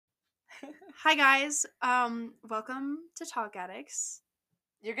Hi guys, welcome to Talk Addicts.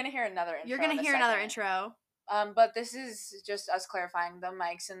 You're gonna hear another intro. You're gonna in a hear another second. intro. But this is just us clarifying the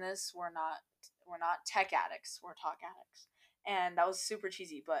mics in this. We're not tech addicts. We're talk addicts, and that was super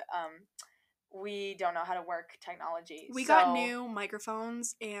cheesy. But we don't know how to work technology. We got new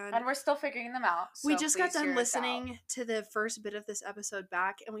microphones and we're still figuring them out. So we just got please hear done us out. listening to the first bit of this episode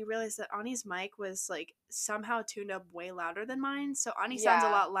back, and we realized that Ani's mic was like somehow tuned up way louder than mine. So Ani sounds a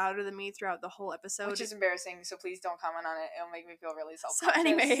lot louder than me throughout the whole episode, which is embarrassing. So please don't comment on it. It'll make me feel really So self-conscious.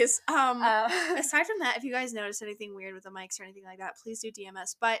 anyways, aside from that, if you guys notice anything weird with the mics or anything like that, please do DM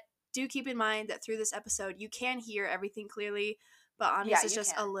us. But do keep in mind that through this episode, you can hear everything clearly, but Ani's is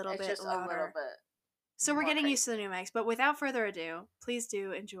just a little bit louder. A little bit. So we're getting used to the new mics. But without further ado, please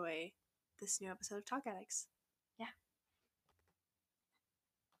do enjoy this new episode of Talk Addicts. Yeah.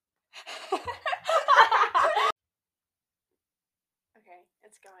 Okay,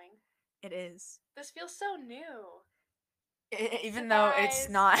 it's going. It is. This feels so new. Even though it's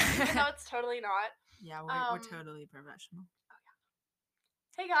not. Even though it's totally not. Yeah, we're totally professional. Oh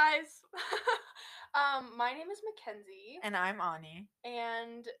yeah. Hey guys. My name is Mackenzie. And I'm Ani.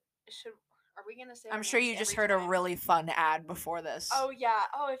 And are we gonna say? I'm sure you just heard a really fun ad before this. Oh yeah.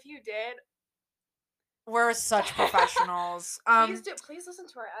 Oh, if you did. We're such professionals. Please listen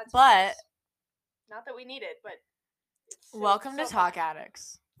to our ads. But not that we need it, but welcome to Talk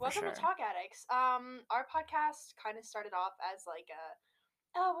Addicts. Welcome to Talk Addicts. Our podcast kind of started off as like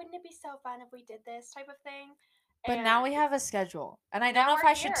wouldn't it be so fun if we did this type of thing? But now we have a schedule, and I don't know if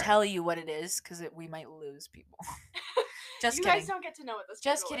I should tell you what it is because we might lose people. Just you kidding. You guys don't get to know what the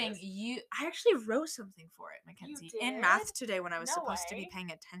schedule Just kidding. is. I actually wrote something for it, Mackenzie, in math today when I was supposed to be paying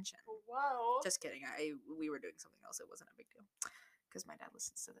attention. Whoa. Just kidding. We were doing something else. It wasn't a big deal because my dad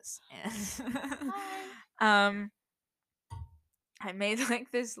listens to this. And Hi. I made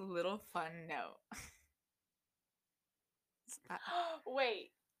like this little fun note.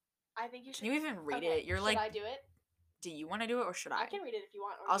 Wait. I think you should. Can you even read it? You're should I do it? Do you want to do it or should I? I can read it if you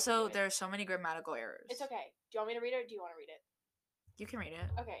want. Also, there are so many grammatical errors. It's okay. Do you want me to read it or do you want to read it? You can read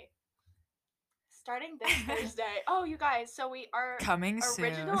it. Okay. Starting this Thursday. Oh, you guys. So our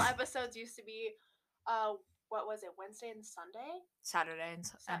original episodes used to be, what was it? Wednesday and Sunday? Saturday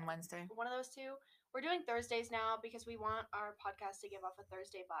and Wednesday. One of those two. We're doing Thursdays now because we want our podcast to give off a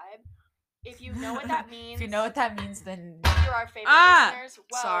Thursday vibe. If you know what that means, then you're our favorite listeners.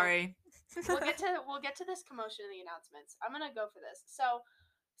 Well, sorry. we'll get to this commotion in the announcements. I'm gonna go for this. So,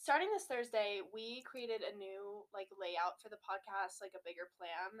 starting this Thursday, we created a new layout for the podcast, a bigger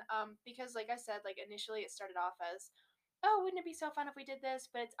plan. Because like I said, initially it started off as, oh, wouldn't it be so fun if we did this?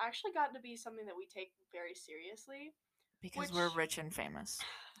 But it's actually gotten to be something that we take very seriously. Because we're rich and famous.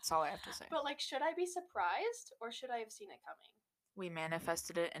 That's all I have to say. But should I be surprised or should I have seen it coming? We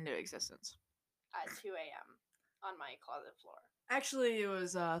manifested it into existence. At 2 a.m. on my closet floor. Actually, it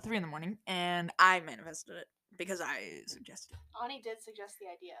was 3 a.m, and I manifested it because I suggested it. Ani did suggest the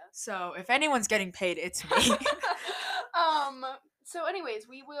idea. So if anyone's getting paid, it's me. So anyways,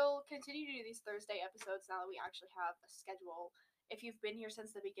 we will continue to do these Thursday episodes now that we actually have a schedule. If you've been here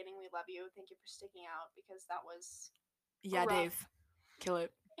since the beginning, we love you. Thank you for sticking out because that was rough. Dave. Kill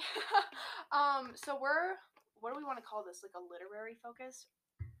it. So what do we want to call this? A literary focus?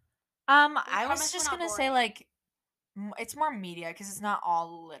 I was just gonna say it's more media because it's not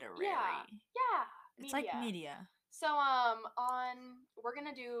all literary. Yeah. It's like media. So we're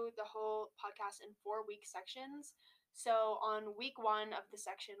gonna do the whole podcast in 4-week sections. So on week 1 of the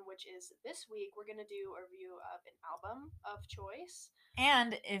section, which is this week, we're gonna do a review of an album of choice.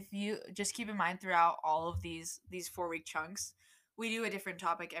 And if you just keep in mind throughout all of these 4-week chunks, we do a different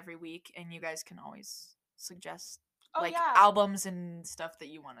topic every week, and you guys can always suggest albums and stuff that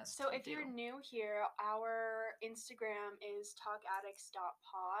you want us to do. So if you're new here, our Instagram is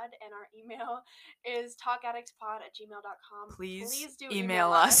talkaddicts.pod and our email is talkaddictspod@gmail.com. Please do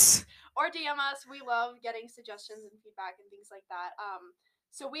email us. Or DM us. We love getting suggestions and feedback and things like that.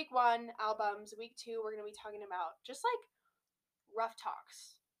 So week 1, albums. Week 2, we're going to be talking about just rough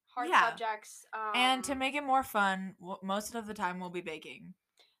talks. Hard subjects. And to make it more fun, most of the time we'll be baking.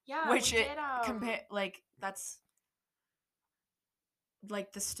 Yeah, which that's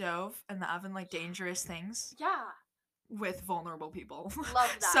the stove and the oven, dangerous things. Yeah. With vulnerable people.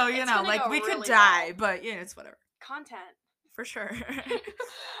 Love that. So, we could die, but, it's whatever. Content. For sure.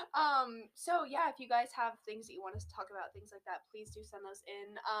 So, yeah, if you guys have things that you want us to talk about, things like that, please do send those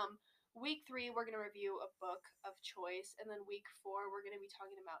in. Week 3, we're going to review a book of choice, and then week 4, we're going to be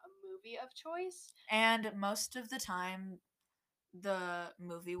talking about a movie of choice. And most of the time, the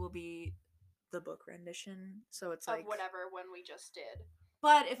movie will be the book rendition, so it's of whatever one we just did.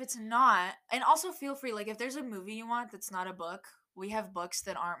 But if it's not, and also feel free, like if there's a movie you want that's not a book, we have books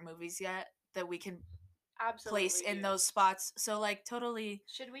that aren't movies yet that we can place in those spots. So like totally.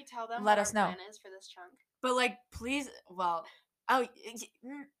 Should we tell them let what us our know. plan is for this chunk? But like, please, well, oh,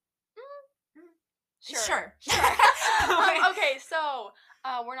 sure. Okay, so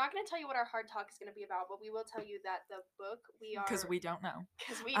we're not going to tell you what our hard talk is going to be about, but we will tell you that the book because we don't know.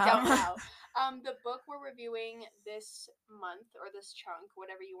 The book we're reviewing this month, or this chunk,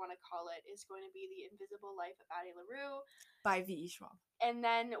 whatever you want to call it, is going to be The Invisible Life of Addie LaRue by V.E. Schwab. And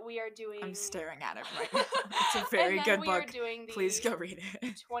then we are doing... I'm staring at it right now. It's a very good book. Please go read it.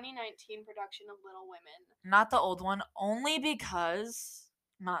 2019 production of Little Women. Not the old one, only because...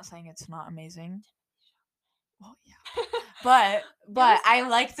 not saying it's not amazing. Well, yeah. But I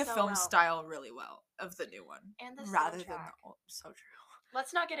like the film style really well of the new one. And the rather soundtrack. Than the old. So true.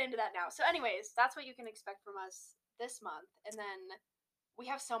 Let's not get into that now. So anyways, that's what you can expect from us this month. And then we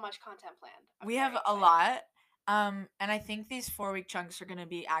have so much content planned. We have a lot. And I think these 4-week chunks are going to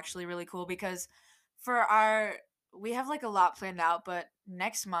be actually really cool because we have like a lot planned out, but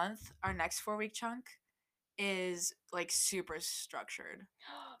next month, our next 4-week chunk is like super structured.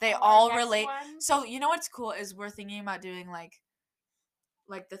 They all relate. So you know what's cool is we're thinking about doing like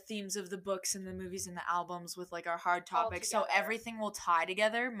the themes of the books and the movies and the albums with like our hard topics. So everything will tie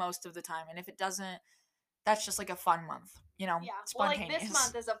together most of the time. And if it doesn't, that's just like a fun month, you know? Yeah. Spontaneous. Well, like this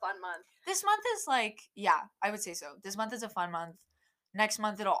month is a fun month. This month is like, yeah, I would say so. This month is a fun month. Next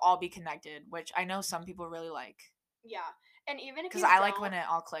month it'll all be connected, which I know some people really like. Yeah. And even if because I like when it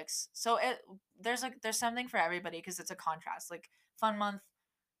all clicks. So there's something for everybody because it's a contrast. Like fun month,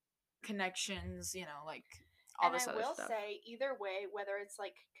 connections, you know, like all this other stuff. And I will say, either way, whether it's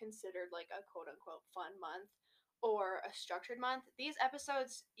like considered like a quote unquote fun month or a structured month, these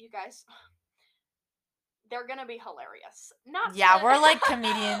episodes, you guys, they're gonna be hilarious. We're like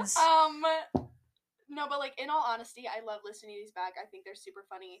comedians. No, but like in all honesty, I love listening to these back. I think they're super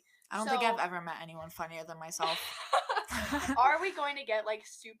funny. I don't think I've ever met anyone funnier than myself. Are we going to get like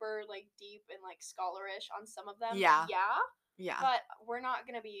super like deep and like scholarish on some of them? Yeah. Yeah. But we're not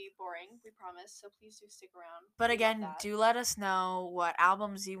gonna be boring, we promise. So please do stick around. But again, do let us know what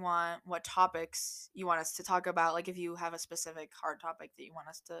albums you want, what topics you want us to talk about. Like if you have a specific hard topic that you want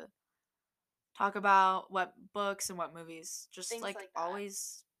us to talk about, what books and what movies. Just things like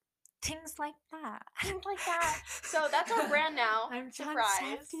always. Things like that. Things like that. So that's our brand now. I'm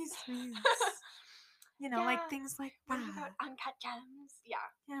surprise. You know, like things like that. What about Uncut Gems? Yeah.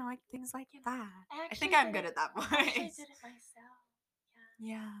 You know, like things like that. I think I'm good at that voice. I actually did it myself.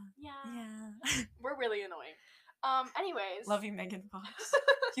 Yeah. We're really annoying. Anyways. Love you, Megan Fox.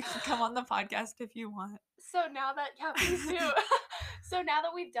 You can come on the podcast if you want. So now that, please do. So now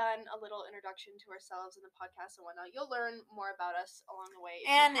that we've done a little introduction to ourselves and the podcast and whatnot, you'll learn more about us along the way.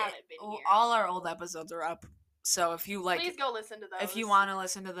 And all our old episodes are up. So if you like, please go listen to those. If you want to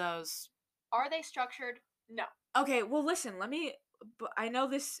listen to those. Are they structured? No. Okay, well listen, I know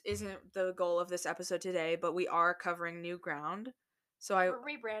this isn't the goal of this episode today, but we are covering new ground. So we're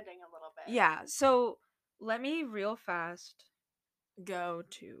rebranding a little bit. Yeah, so let me real fast go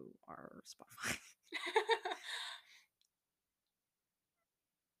to our Spotify.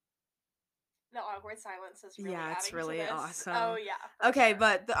 The awkward silence is really it's really awesome. Oh yeah. Okay,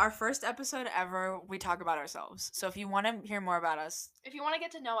 but our first episode ever, we talk about ourselves. So if you want to hear more about us, if you want to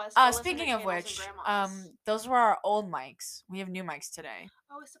get to know us, speaking of which, those were our old mics. We have new mics today.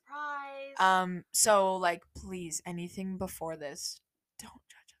 Oh, a surprise. So like, please, anything before this, don't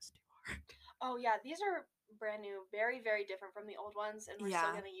judge us too hard. Oh yeah, these are brand new, very very different from the old ones, and we're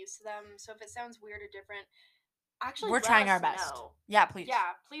still getting used to them. So if it sounds weird or different. Actually, we're trying our best. Yeah, please. Yeah,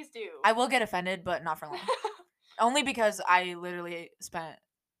 please do. I will get offended, but not for long. Only because I literally spent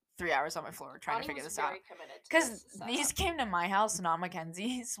 3 hours on my floor trying to figure this out. Because these came to my house, not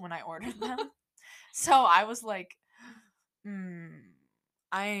Mackenzie's, when I ordered them. So I was like,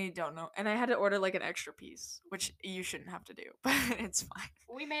 I don't know. And I had to order like an extra piece, which you shouldn't have to do, but it's fine.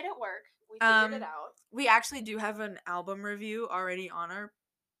 We made it work. We figured it out. We actually do have an album review already on our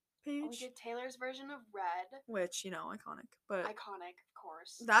page. We did Taylor's version of Red. Which, iconic. But iconic, of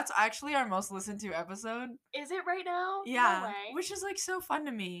course. That's actually our most listened to episode. Is it right now? Yeah. No way. Which is like so fun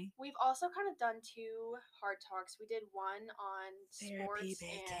to me. We've also kind of done 2 hard talks. We did one on sports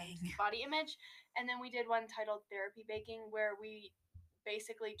and body image. And then we did one titled Therapy Baking, where we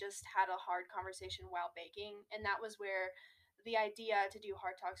basically just had a hard conversation while baking. And that was where the idea to do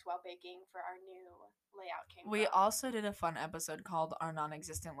hard talks while baking for our new layout came from. We also did a fun episode called Our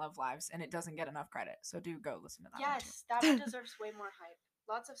Non-Existent Love Lives, and it doesn't get enough credit, so do go listen to that one too. That one deserves way more hype.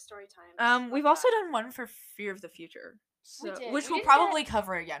 Lots of story time. We've also done one for Fear of the Future. So, which we'll probably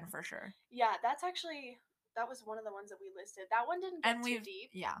cover again for sure. Yeah, that was one of the ones that we listed. That one didn't get too deep.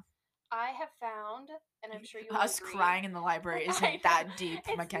 Yeah. I have found, and I'm sure you will Us agree, crying in the library isn't that deep,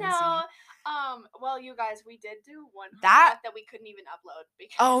 Mackenzie. No. Well, you guys, we did do one that we couldn't even upload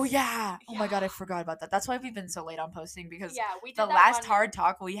because. Oh yeah. Oh my god, I forgot about that. That's why we've been so late on posting because we did the last hard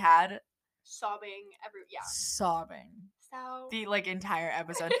talk we had. Sobbing. Sobbing. So. The entire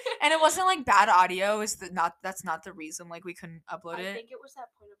episode, and it wasn't bad audio. That's not the reason we couldn't upload it. I think it was that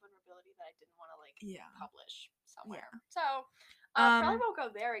point of vulnerability that I didn't want to publish somewhere. Yeah. So. Probably won't go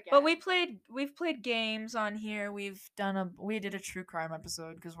there again. But we've played games on here. We did a true crime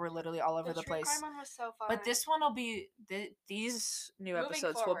episode because we're literally all over the place. The true crime one was so fun. But this one will be these new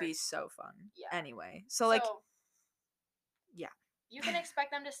episodes will be so fun. Yeah. Anyway, so yeah. You can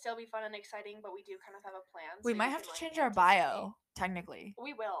expect them to still be fun and exciting, but we do kind of have a plan. We might have to change our bio, technically.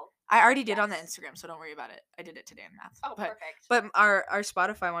 We will. I already did on the Instagram, so don't worry about it. I did it today in math. Oh, perfect. But our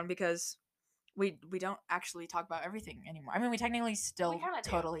Spotify one, because we don't actually talk about everything anymore. I mean, we technically still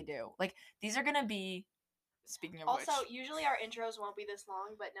totally do. These are gonna be. Speaking of also, which, usually our intros won't be this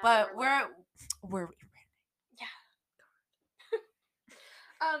long, but now. But we're. Yeah.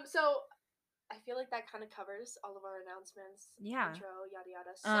 So. I feel like that kind of covers all of our announcements. Yeah. Intro, yada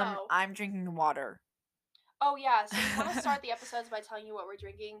yada. So I'm drinking water. Oh yeah, so we want to start the episodes by telling you what we're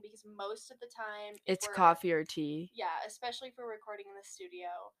drinking because most of the time it's coffee or tea. Yeah, especially if we're recording in the studio.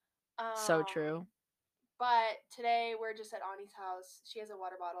 So true. But today we're just at Ani's house. She has a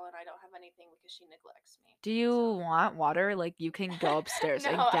water bottle and I don't have anything because she neglects me. Do you want water? You can go upstairs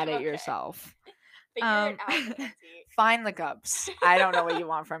and get it yourself. Figure it out, Mackenzie. Find the cups. I don't know what you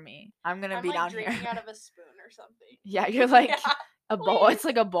want from me. I'm gonna be down here. I'm drinking out of a spoon or something. Yeah, you're a bowl. It's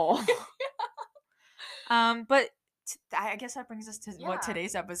like a bowl. But I guess that brings us to what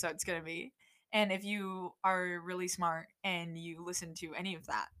today's episode's gonna be. And if you are really smart and you listen to any of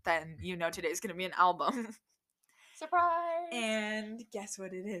that, then you know today's gonna be an album. Surprise! And guess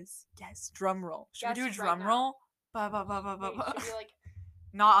what it is? Guess drum roll. Should we do a drum roll? Ba ba ba ba ba ba.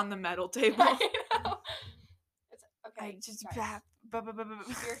 Not on the metal table. I know. It's okay. I just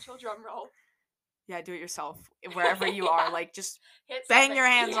spiritual drum roll. Yeah, do it yourself wherever you are. Just bang your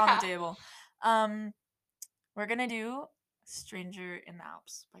hands on the table. We're gonna do "Stranger in the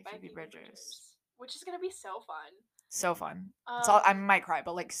Alps" by Phoebe Bridgers, which is gonna be so fun. So fun. I might cry,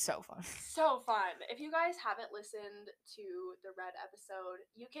 but so fun. So fun. If you guys haven't listened to the Red episode,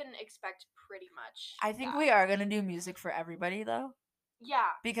 you can expect pretty much. I think we are gonna do music for everybody though.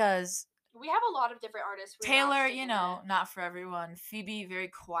 Yeah. Because we have a lot of different artists. Taylor, not for everyone. Phoebe, very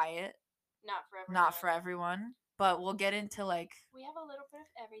quiet. Not for everyone. But we'll get into we have a little bit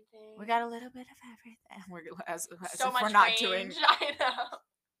of everything. We got a little bit of everything. We're as so if much we're not range, doing. I know.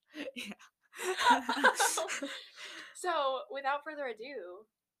 Yeah. So without further ado,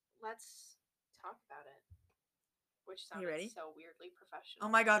 let's talk about it. Which sounds so weirdly professional. Oh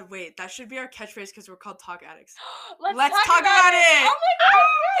my god, wait. That should be our catchphrase because we're called Talk Addicts. Let's talk about it! Oh my god!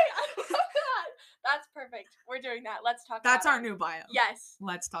 Oh god! That's perfect. We're doing that. Let's talk That's about our new bio. Yes.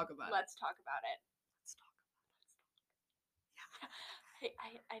 Let's talk about it. Let's talk about it. Hey,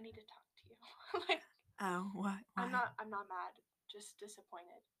 I need to talk to you. Oh, what? Why? I'm not mad. Just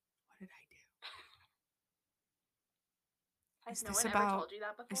disappointed. What did I do? Has no one ever told you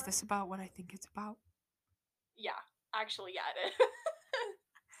that before? Is this about what I think it's about? Yeah. Actually, yeah, it is.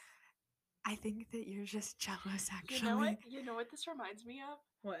 I think that you're just jealous, actually. You know what this reminds me of?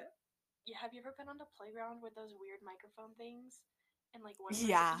 What? Yeah, have you ever been on the playground with those weird microphone things? And one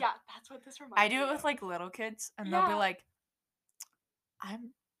yeah. Yeah, that's what this reminds me of. I do it with little kids, and they'll be like,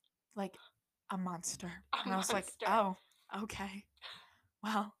 I'm a monster. And I was like, oh, okay.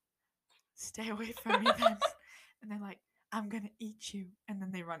 Well, stay away from me then. And they're like, I'm gonna eat you. And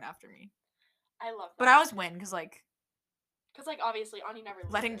then they run after me. I love that. But I always win, because obviously, Ani never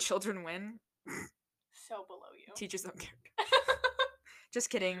loses. Letting children win. So below you. Teaches them character. Just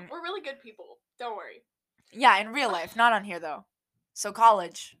kidding. We're really good people. Don't worry. Yeah, in real life. Not on here, though. So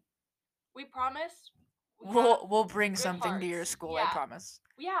college. We promise. We'll bring something to your school, I promise.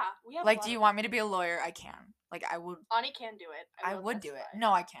 Yeah, we have do you want me to be a lawyer? I can. I would. Ani can do it. I would do it.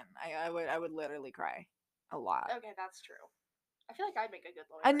 No, I can. I would literally cry a lot. Okay, that's true. I feel like I'd make a good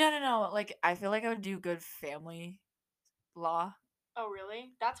lawyer. No. I feel like I would do good family law. Oh,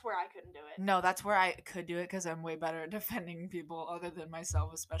 really? That's where I couldn't do it. No, that's where I could do it because I'm way better at defending people other than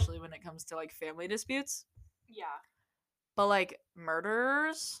myself, especially when it comes to family disputes. Yeah. But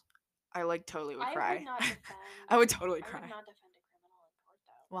murderers, I totally would cry. I would not defend. I would totally cry. I would not defend a criminal in court,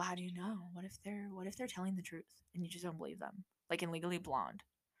 though. Well, how do you know? What if they're telling the truth and you just don't believe them? In Legally Blonde.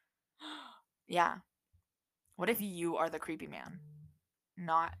 Yeah. What if you are the creepy man?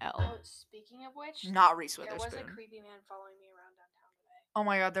 Not Elle. Oh, speaking of which, not Reese Witherspoon. There was a creepy man following me around downtown today. Oh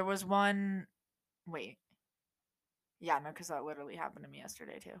my god, there was one. Wait. Yeah, no, because that literally happened to me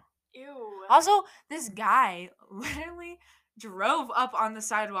yesterday too. Ew. Also, this guy literally drove up on the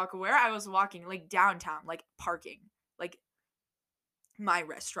sidewalk where I was walking, like downtown, like parking, like my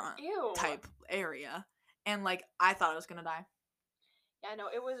restaurant type area, and like I thought I was gonna die. Yeah, no,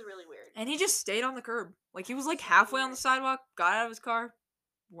 it was really weird. And he just stayed on the curb, like he was like halfway on the sidewalk, got out of his car,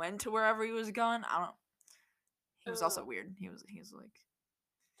 went to wherever he was going. I don't. He was also weird. He was like.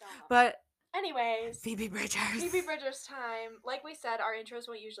 But anyways, Phoebe Bridgers. Phoebe Bridgers time. Like we said, our intros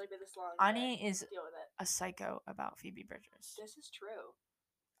won't usually be this long. Ani is deal with it. A psycho about Phoebe Bridgers. This is true.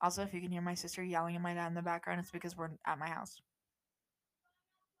 Also, if you can hear my sister yelling at my dad in the background, it's because we're at my house.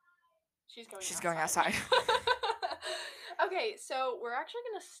 She's going outside. Okay, so we're actually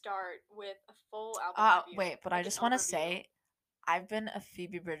gonna start with a full album review. Wait, but I just want to say, I've been a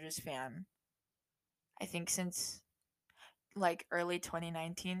Phoebe Bridgers fan. I think since like early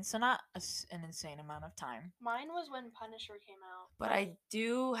 2019, so not an insane amount of time. Mine was when Punisher came out. But I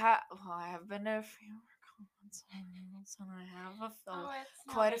do have. Well, I have been to a few concerts, and I have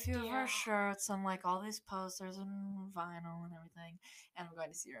quite a few of her shirts and like all these posters and vinyl and everything. And I'm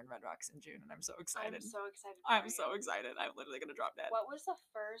going to see her in Red Rocks in June, and I'm so excited. I'm so excited. I'm literally gonna drop dead. What was the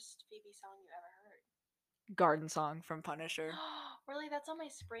first Phoebe song you ever heard? Garden Song from Punisher. Really? That's on my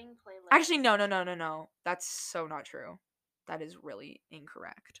spring playlist. Actually, no. That's so not true. That is really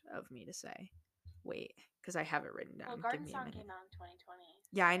incorrect of me to say. Wait, because I have it written down. Well, Garden Song came out in 2020.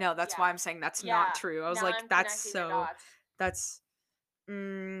 Yeah, I know. That's why I'm saying that's not true. I was like, that's so. That's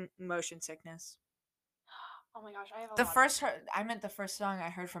motion sickness. Oh my gosh, I have the first. I meant the first song I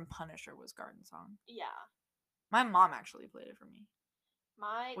heard from Punisher was Garden Song. Yeah. My mom actually played it for me.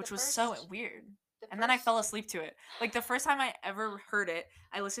 Which was so weird. And then I fell asleep to it. Like the first time I ever heard it,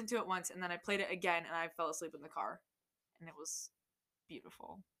 I listened to it once and then I played it again and I fell asleep in the car. And it was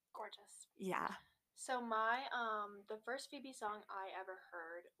beautiful. Gorgeous. Yeah. So the first Phoebe song I ever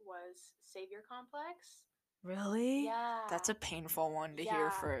heard was Savior Complex. Really? Yeah. That's a painful one to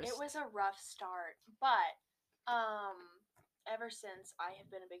hear first. It was a rough start, but ever since I have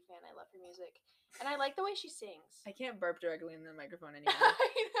been a big fan. I love her music. And I like the way she sings. I can't burp directly in the microphone anymore.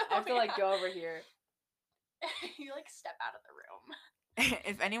 I have to like go over here. You like step out of the room.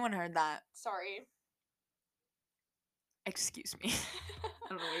 If anyone heard that. Sorry. Excuse me. I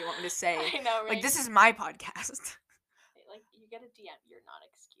don't know what you want me to say. I know, right? Like, this is my podcast. Like, you get a DM, you're not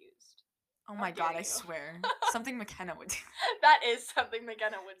excused. Oh my god, I swear. Something McKenna would do. That is something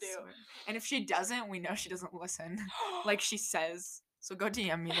McKenna would do. And if she doesn't, we know she doesn't listen. Like she says. So go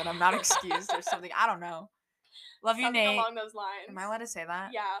DM me that I'm not excused or something. I don't know. Love you, Nate. Along those lines. Am I allowed to say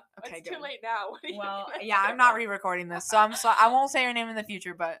that? Yeah. Okay, it's too late now. Well, yeah, I'm not re-recording this, so I won't say your name in the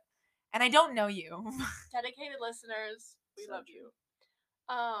future, but and I don't know you. Dedicated listeners, we love you.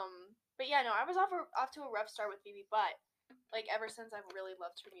 But yeah, no, I was off to a rough start with Phoebe, but like ever since I've really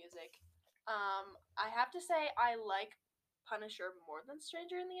loved her music. I have to say I like Punisher more than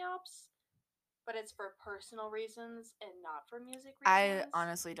Stranger in the Alps. But it's for personal reasons and not for music reasons. I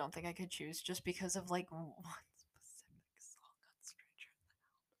honestly don't think I could choose just because of like one specific song on Stranger in the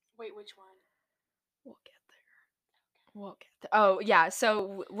Alps. Wait, which one? We'll get there. Okay. Oh yeah.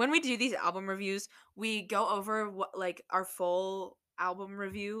 So when we do these album reviews, we go over what like our full album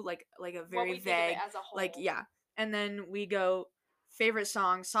review, like a very vague, as a whole. like yeah, and then we go favorite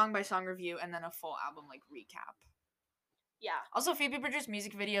song by song review, and then a full album like recap. Yeah. Also, Phoebe Bridgers'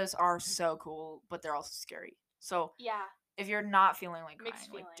 music videos are so cool, but they're also scary. So yeah, if you're not feeling like crying,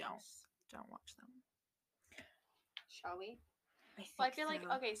 like don't watch them. Shall we? I feel like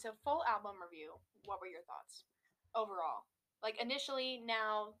okay. So full album review. What were your thoughts overall? Like initially,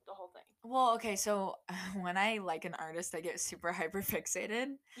 now the whole thing. Well, okay. So when I like an artist, I get super hyper fixated.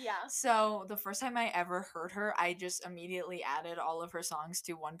 Yeah. So the first time I ever heard her, I just immediately added all of her songs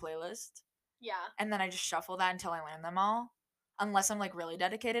to one playlist. Yeah. And then I just shuffle that until I learn them all. Unless I'm like really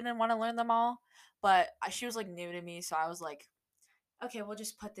dedicated and want to learn them all. But she was like new to me, so I was like, okay, we'll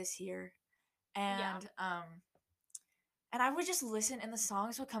just put this here. And and I would just listen and the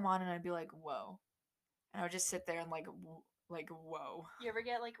songs would come on and I'd be like, whoa. And I would just sit there and like whoa. You ever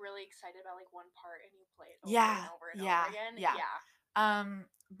get like really excited about like one part and you play it over and over and over again? Yeah.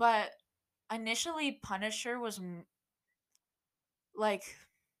 But initially Punisher was like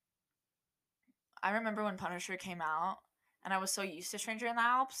I remember when Punisher came out and I was so used to Stranger in the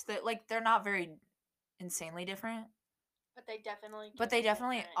Alps that like they're not very insanely different. But they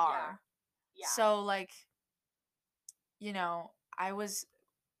definitely are. Yeah. So like, you know, I was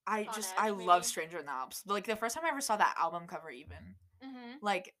I love Stranger in the Alps. Like the first time I ever saw that album cover even.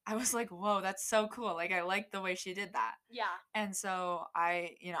 Like I was like, whoa, that's so cool. Like I like the way she did that. Yeah. And so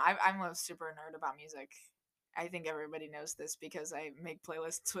I'm a super nerd about music. I think everybody knows this because I make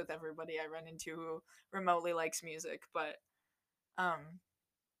playlists with everybody I run into who remotely likes music. But I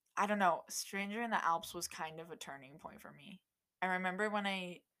don't know. Stranger in the Alps was kind of a turning point for me. I remember when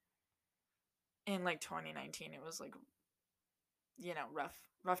in like 2019, it was like,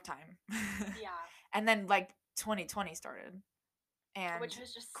 rough time. Yeah. And then like 2020 started and which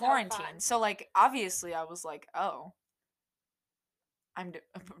was just quarantine. So like obviously I was like, oh, I'm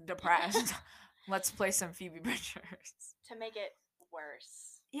depressed. Let's play some Phoebe Bridgers to make it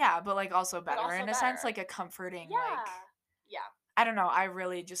worse. Yeah, but like also better in a sense, like a comforting yeah. I don't know. I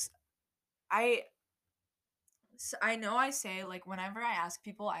really just I know I say like whenever I ask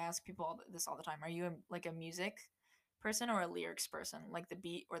people this all the time. Are you like a music person or a lyrics person? Like the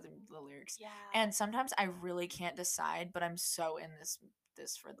beat or the lyrics? Yeah. And sometimes I really can't decide, but I'm so in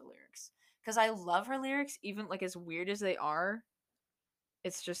this for the lyrics because I love her lyrics, even like as weird as they are.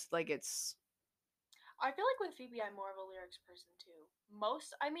 It's just like it's. I feel like with Phoebe, I'm more of a lyrics person too.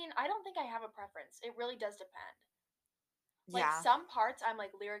 I don't think I have a preference. It really does depend. Like some parts I'm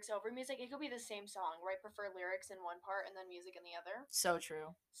like lyrics over music. It could be the same song where I prefer lyrics in one part and then music in the other. So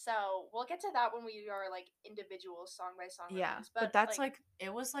true. So we'll get to that when we are like individual song by song reviews. But that's like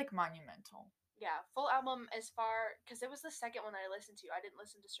it was like monumental. Yeah, full album as far because it was the second one that I listened to. I didn't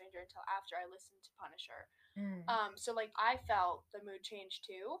listen to Stranger until after I listened to Punisher. So like I felt the mood change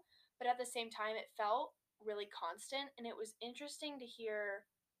too, but at the same time it felt really constant, and it was interesting to hear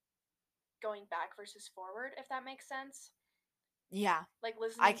going back versus forward, if that makes sense. Yeah. Like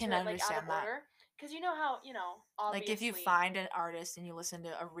listening I can to it understand like out of that. order. Because you know how, obviously. Like if you find an artist and you listen to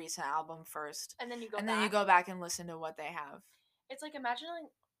a recent album first. And then you go and back. then you go back and listen to what they have. It's like imagining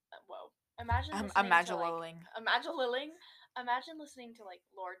imagine listening imagine listening to like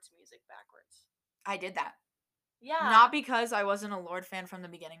Lord's music backwards. I did that. Yeah. Not because I wasn't a Lorde fan from the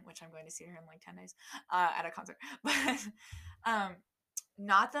beginning, which I'm going to see her in like 10 days at a concert. But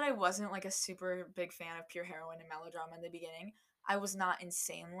not that I wasn't like a super big fan of pure heroine and melodrama in the beginning. I was not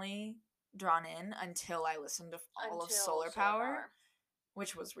insanely drawn in until I listened to all of Solar Power,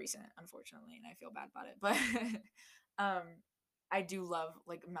 which was recent, unfortunately, and I feel bad about it. But I do love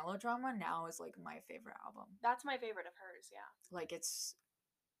like melodrama now is like my favorite album. That's my favorite of hers, yeah. Like it's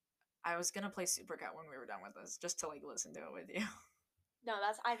I was gonna play Supercut when we were done with this, just to like listen to it with you. No,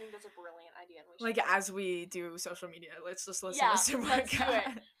 I think that's a brilliant idea. And like as we do social media, let's just listen to Supercut. Let's do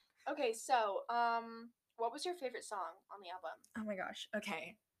it. Okay, so what was your favorite song on the album? Oh my gosh.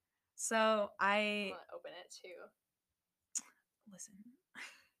 Okay, so I'm gonna open it too. Listen.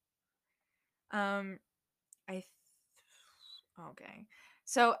 Okay.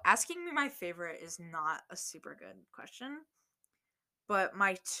 So asking me my favorite is not a super good question. But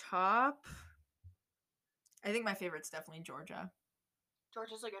my top, I think my favorite's definitely Georgia.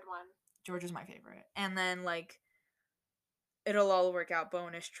 Georgia's a good one. Georgia's my favorite. And then like It'll All Work Out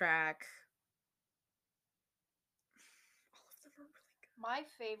bonus track. All of them are really good. My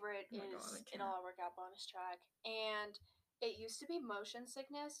favorite is It'll All Work Out bonus track. And it used to be Motion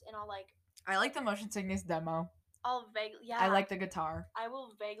Sickness, and I like the Motion Sickness demo. Yeah. I like the guitar. I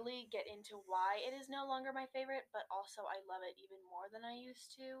will vaguely get into why it is no longer my favorite, but also I love it even more than I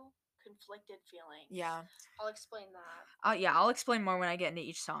used to. Conflicted feelings. Yeah. I'll explain that. I'll explain more when I get into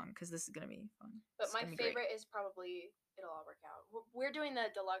each song, because this is going to be fun. But my favorite is probably It'll All Work Out. We're doing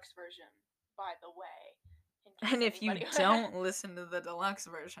the deluxe version, by the way. And if you don't listen to the deluxe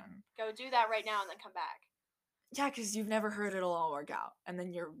version, go do that right now and then come back. Yeah, because you've never heard It'll All Work Out, and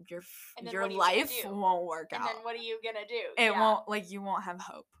then your life won't work out. And then what are you gonna do? It won't, like, you won't have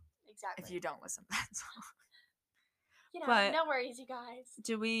hope. Exactly. If you don't listen to that song. But no worries, you guys.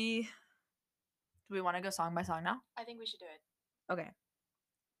 Do we want to go song by song now? I think we should do it. Okay.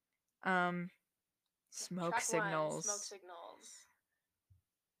 Smoke Signals. Smoke Signals.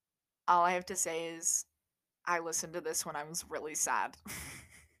 All I have to say is, I listened to this when I was really sad.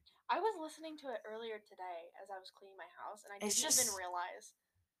 I was listening to it earlier today as I was cleaning my house, and I didn't even realize.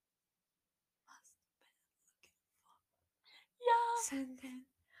 Yeah.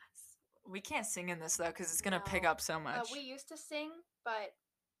 We can't sing in this though, because it's gonna pick up so much. We used to sing, but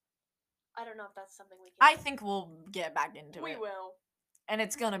I don't know if that's something we can. I think we'll get back into it. We will. And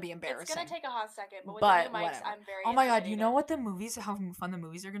it's gonna be embarrassing. It's gonna take a hot second, but with the new mics, I'm very. Oh my god! You know what how fun the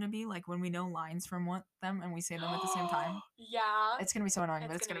movies are gonna be? Like when we know lines from them and we say them at the same time. Yeah. It's gonna be so annoying,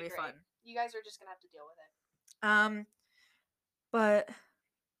 but it's gonna be fun. You guys are just gonna have to deal with it. But.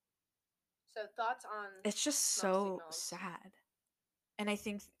 So thoughts on. It's just so sad, And I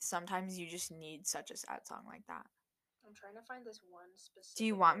think sometimes you just need such a sad song like that. I'm trying to find this one specific. Do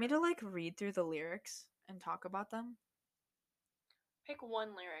you want me to like read through the lyrics and talk about them? Pick one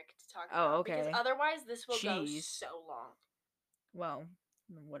lyric to talk about. Okay. Because otherwise this will go so long. Well,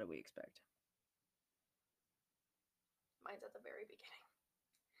 what do we expect? Mine's at the very beginning.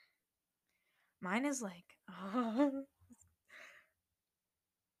 Mine is like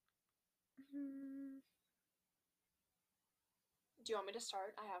Do you want me to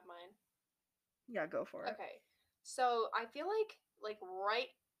start? I have mine. Yeah, go for it. Okay. So I feel like right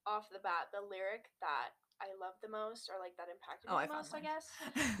off the bat, the lyric that I love the most, or like that impacted me the most, I guess,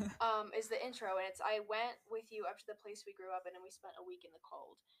 is the intro, and it's "I went with you up to the place we grew up in, and we spent a week in the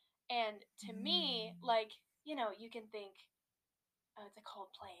cold." And to me, like, you know, you can think, oh, it's a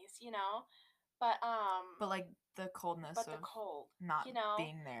cold place, you know, but like the coldness but of the cold, not you know,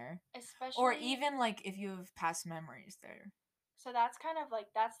 being there, especially, or even like if you have past memories there. So that's kind of like,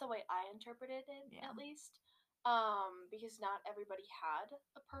 that's the way I interpreted it, at least. Because not everybody had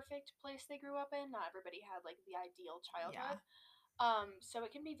a perfect place they grew up in. Not everybody had like the ideal childhood. So it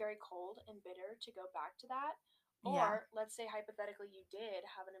can be very cold and bitter to go back to that. Or let's say hypothetically you did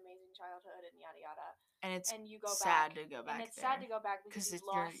have an amazing childhood and yada yada. And you go sad back, to go back. And it's sad to go back because you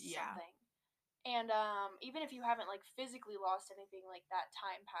lost something. And even if you haven't like physically lost anything, like that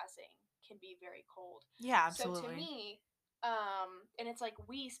time passing can be very cold. Yeah, absolutely. So to me, and it's like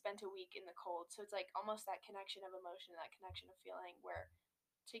we spent a week in the cold, so it's like almost that connection of emotion, that connection of feeling where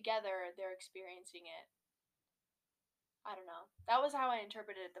together they're experiencing it. I don't know. That was how I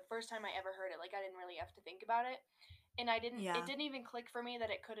interpreted it the first time I ever heard it. Like I didn't really have to think about it. And it didn't even click for me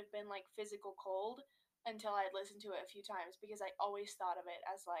that it could have been like physical cold until I'd listened to it a few times, because I always thought of it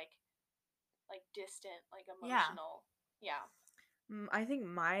as like distant, like emotional. Yeah. I think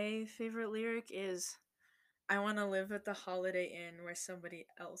my favorite lyric is, "I want to live at the Holiday Inn where somebody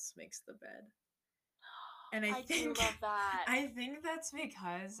else makes the bed." And I think, do love that. I think that's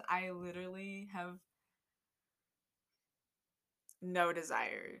because I literally have no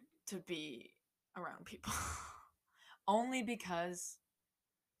desire to be around people. Only because,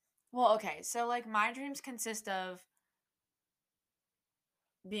 well, okay, so like my dreams consist of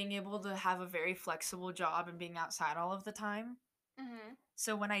being able to have a very flexible job and being outside all of the time. Mm-hmm.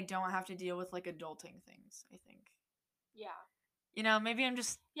 So when I don't have to deal with like adulting things, I think. Yeah. You know, maybe I'm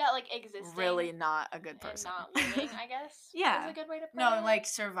just like existing, really not a good person. And not living, I guess. Yeah. Is a good way to put it. No, like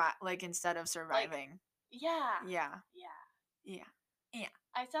survive, like instead of surviving. Yeah. Yeah. Yeah. Yeah. Yeah.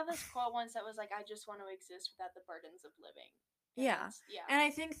 I saw this quote once that was like, "I just want to exist without the burdens of living." And yeah. And I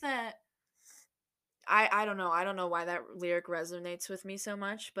think that I don't know. I don't know why that lyric resonates with me so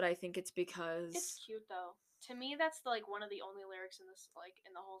much, but I think it's because it's cute though. To me, that's like one of the only lyrics in this, like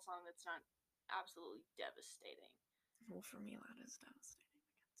in the whole song, that's not absolutely devastating. Well, for me, that is devastating.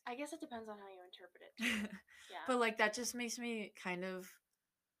 I guess it depends on how you interpret it too. Yeah. But like that just makes me kind of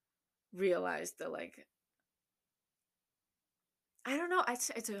realize that, like, I don't know,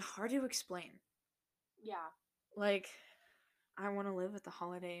 it's hard to explain. Yeah. Like, I want to live at the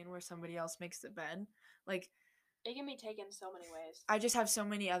Holiday Inn where somebody else makes the bed. Like, it can be taken so many ways. I just have so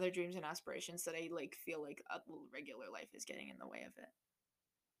many other dreams and aspirations that I like feel like a regular life is getting in the way of it.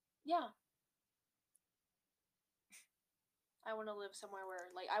 Yeah. I want to live somewhere where,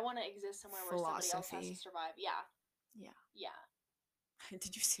 like, I want to exist somewhere where somebody else has to survive. Yeah. Yeah. Yeah.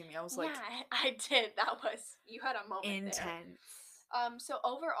 Did you see me? I was like, yeah, I did. That was, you had a moment intense. There. So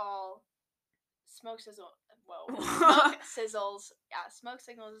overall, Smoke Sizzle. Whoa. Smoke Sizzles. Yeah, Smoke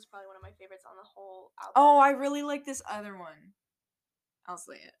Signals is probably one of my favorites on the whole album. Oh, I really like this other one. I'll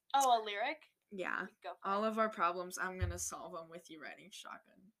say it. Oh, a lyric? Yeah. Go for all it. of our problems, I'm gonna solve them with you riding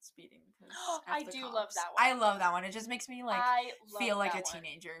shotgun, speeding. I do love that one. I love that one. It just makes me like feel like a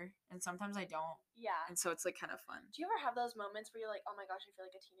teenager, and sometimes I don't. Yeah. And so it's like kind of fun. Do you ever have those moments where you're like, oh my gosh, I feel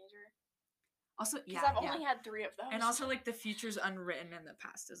like a teenager? Also, yeah, because I've only had 3 of those. And also, like, the future's unwritten and the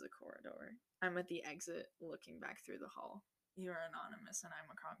past is a corridor. I'm at the exit, looking back through the hall. You are anonymous, and I'm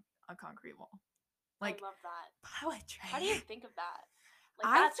a concrete wall. Like, I love that. Poetry. How do you think of that?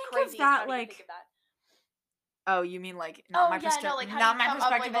 Like, that's crazy. How do you think of that? Oh, you mean like not my perspective? Like, not my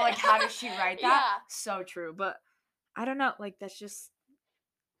perspective, but like how does she write that? Yeah. So true, but I don't know. Like that's just.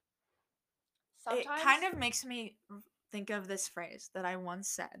 Sometimes it kind of makes me think of this phrase that I once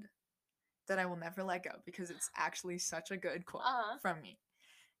said that I will never let go because it's actually such a good quote from me.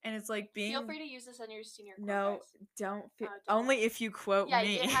 And it's like being. Feel free to use this on your senior quote. No, don't. Only if you quote me. Yeah,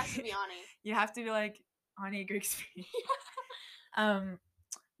 it has to be Ani. You have to be like Ani Grigsby.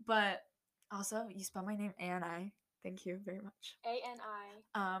 But also you spell my name A-N-I. Thank you very much. A-N-I.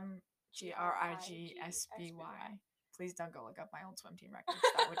 Grigsby. please don't go look up my old swim team records.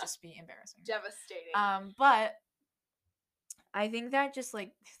 That would just be embarrassing. Devastating. But I think that just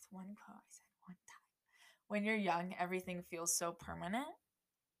like this one quote I said one time, when you're young, everything feels so permanent.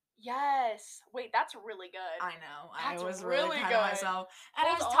 Yes. Wait, that's really good. I know. That's I was really proud good. of myself. And I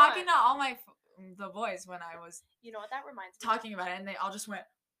Hold was on. talking to all the boys when I was You know what that reminds me talking about it, and they all just went,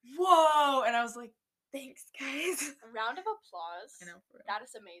 "Whoa!" And I was like, "Thanks, guys." A round of applause. I know, for real. That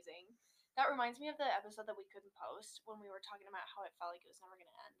is amazing. That reminds me of the episode that we couldn't post when we were talking about how it felt like it was never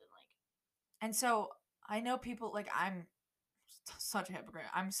going to end and like. And so I know people like I'm such a hypocrite.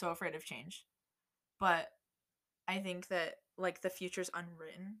 I'm so afraid of change, but I think that like the future's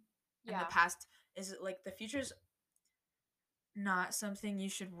unwritten, and the past is like the future's not something you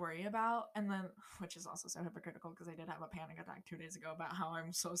should worry about. And then, which is also so hypocritical because I did have a panic attack 2 days ago about how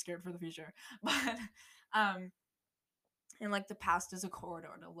I'm so scared for the future, but and like the past is a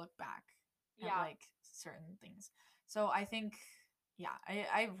corridor to look back at like certain things. So I think, yeah,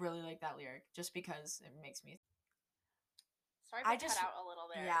 I really like that lyric just because it makes me. Sorry, I just cut out a little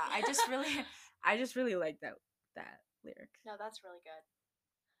there. Yeah, I just really like that lyric. No, that's really good.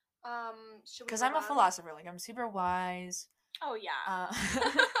 Because I'm a philosopher, like I'm super wise. Oh yeah.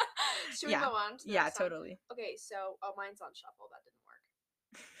 Should we go on to the next song? Totally. Okay, so mine's on shuffle. That didn't work.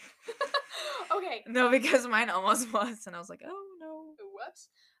 Okay. No, because mine almost was, and I was like, oh no. Whoops.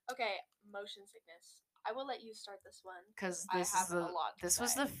 Okay, motion sickness. I will let you start this one because this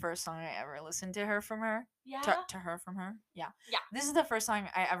was the first song I ever listened to her from her. Yeah. To her from her. Yeah. Yeah. This is the first song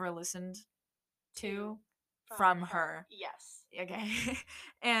I ever listened to from her. Yes. Okay.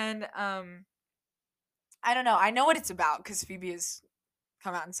 And I don't know. I know what it's about because Phoebe has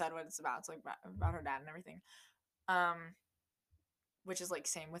come out and said what it's about. It's like about her dad and everything. Which is like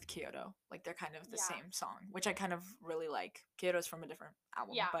same with Kyoto. Like they're kind of the same song, which I kind of really like. Kyoto's from a different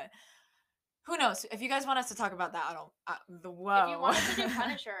album, but who knows? If you guys want us to talk about that, I don't. Whoa. If you want us to do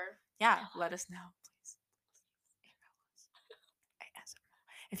Punisher, yeah, let us know, please. Email us. ASMR.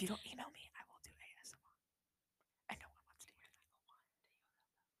 If you don't email me, I will do ASMR. And no one wants to hear that. What?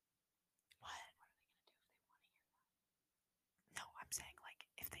 What are they gonna do if they want to hear that? No, I'm saying like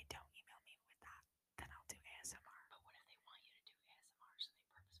if they don't email me with that, then I'll do ASMR. But what if they want you to do ASMR so they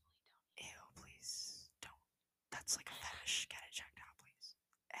purposefully don't? Ew, please don't. That's like a fetish. Get it checked out, please.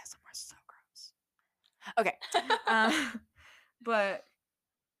 ASMR is so gross. Okay. But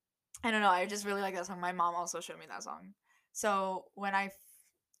I don't know. I just really like that song. My mom also showed me that song. So when I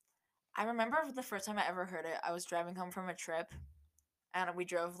remember the first time I ever heard it, I was driving home from a trip, and we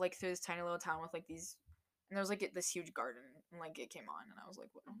drove like through this tiny little town with like these, and there was like this huge garden, and like it came on, and I was like,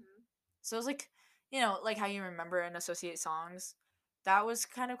 "Wow!" Mm-hmm. So it was like, you know, like how you remember and associate songs. That was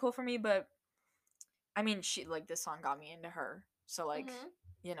kind of cool for me, but I mean, she like this song got me into her, so like,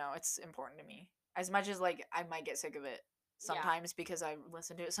 you know, it's important to me. As much as like I might get sick of it sometimes because I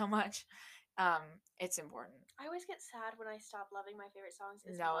listen to it so much, it's important. I always get sad when I stop loving my favorite songs.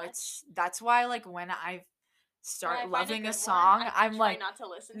 That's why like when I start loving a song, I'm like not to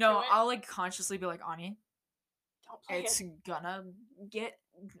listen no, to it. I'll like consciously be like, Ani, don't play it's gonna get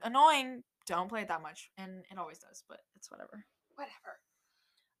annoying. Don't play it that much, and it always does, but it's whatever. Whatever.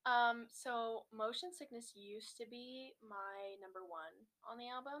 So Motion Sickness used to be my number 1 on the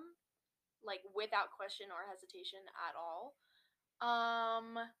album, like without question or hesitation at all.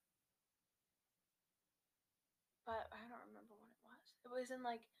 But I don't remember when it was. It was in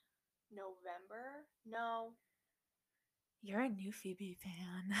like November. No. You're a new Phoebe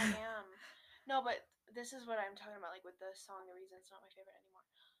fan. I am. No, but this is what I'm talking about, like with the song The Reason It's Not My Favorite Anymore.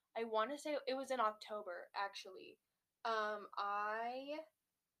 I want to say it was in October, actually.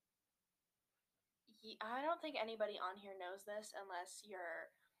 I don't think anybody on here knows this unless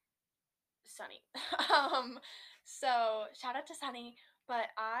you're Sunny. So shout out to Sunny. But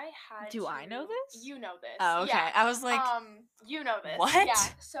I had Do I know this? You know this. Oh, okay. Yeah. I was like, you know this. What? Yeah.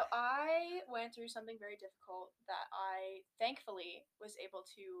 So I went through something very difficult that I thankfully was able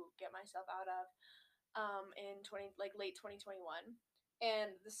to get myself out of in late 2021.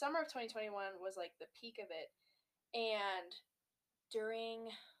 And the summer of 2021 was like the peak of it. And during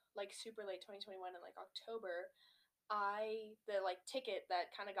like super late 2021 in like October, the like ticket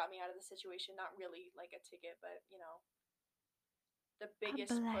that kind of got me out of the situation, not really like a ticket, but you know, the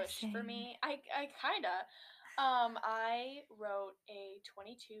biggest push for me. I wrote a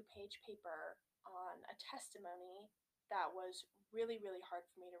 22-page paper on a testimony that was really really hard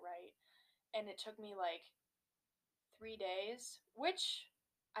for me to write, and it took me like 3 days, which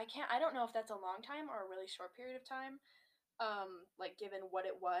I don't know if that's a long time or a really short period of time. Like given what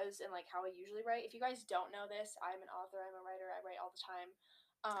it was and like how I usually write. If you guys don't know this, I'm an author, I'm a writer, I write all the time.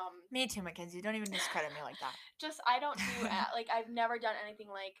 Me too, Mackenzie. Don't even discredit me like that. Just I don't do like I've never done anything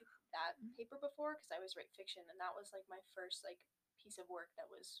like that paper before because I was write fiction and that was like my first like piece of work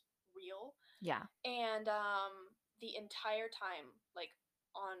that was real. Yeah. And the entire time, like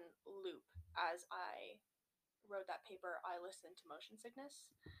on loop, as I wrote that paper, I listened to Motion Sickness.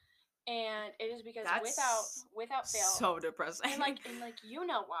 And it is because That's without fail, so depressing. And like you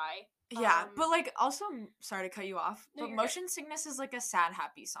know why. Yeah, but like also sorry to cut you off, No, but Motion Sickness is like a sad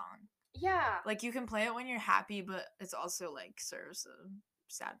happy song. Yeah. Like you can play it when you're happy, but it's also like serves a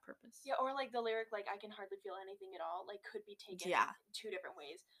sad purpose. Yeah, or like the lyric like I can hardly feel anything at all, like could be taken two different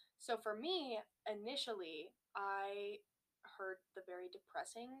ways. So for me, initially, I heard the very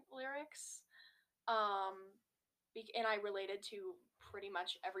depressing lyrics. And I related to pretty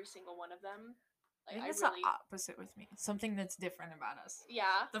much every single one of them. Like, I think it's really... the opposite with me. Something that's different about us.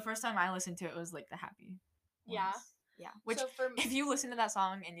 Yeah. The first time I listened to it was like the happy ones. Yeah. Yeah. Which, so if you listen to that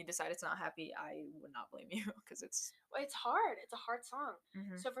song and you decide it's not happy, I would not blame you because it's hard. It's a hard song.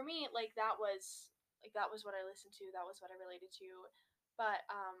 Mm-hmm. So for me, like that was what I listened to. That was what I related to. But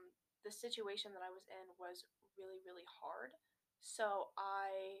the situation that I was in was really, really hard. So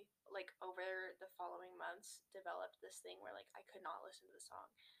I like over the following months developed this thing where like I could not listen to the song.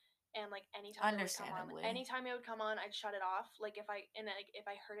 And like anytime it would come on, I'd shut it off. Like if I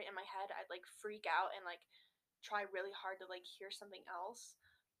heard it in my head, I'd like freak out and like try really hard to like hear something else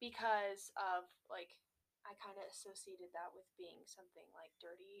because of like I kind of associated that with being something like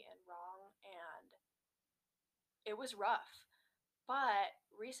dirty and wrong, and it was rough. But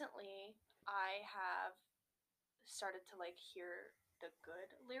recently I have started to like hear the good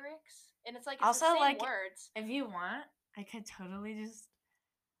lyrics, and it's like it's also the same like words. If you want, I could totally just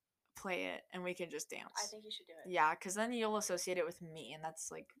play it and we can just dance. I think you should do it. Yeah, because then you'll associate it with me, and that's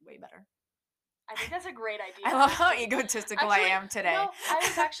like way better. I think that's a great idea. I love how egotistical I am today. No, I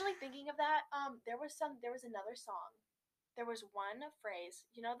was actually thinking of that. There was another song. There was one phrase.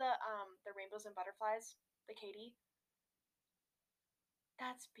 You know the Rainbows and Butterflies, the Katie.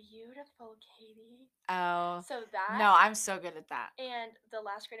 That's beautiful, Katie. Oh. So that. No, I'm so good at that. And The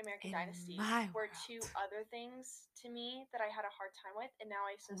Last Great American Dynasty were two other things to me that I had a hard time with, and now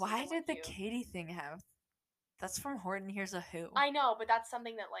I associate. Why did the Katie thing have? That's from Horton Hears a Who. I know, but that's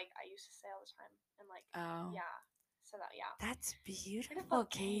something that like I used to say all the time, and like yeah, so that yeah. That's beautiful,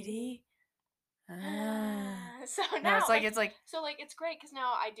 Katie. So now it's like it's great because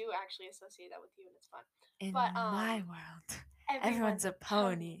now I do actually associate that with you, and it's fun. In my world, everyone's a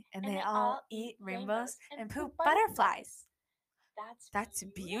pony, and they all eat rainbows and poop butterflies. That's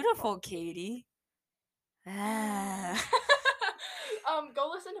beautiful, Katie. Go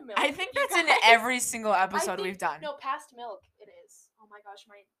listen to Milk. I think that's in every single episode we've done. No, past Milk, it is. Oh my gosh,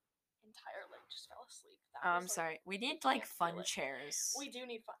 my entire leg just fell asleep. I'm sorry. We need like fun chairs. We do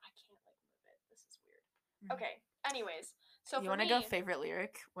need fun. I can't like move it. This is weird. Okay. Anyways, so you want to go favorite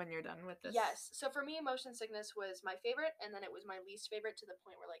lyric when you're done with this? Yes. So for me, Motion Sickness was my favorite, and then it was my least favorite to the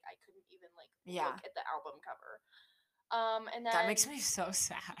point where like I couldn't even like look at the album cover. And then that makes me so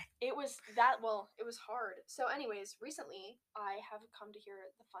sad. It was hard. So anyways, recently I have come to hear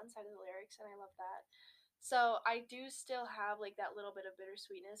the fun side of the lyrics, and I love that. So I do still have like that little bit of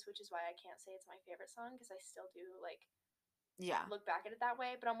bittersweetness, which is why I can't say it's my favorite song because I still do like look back at it that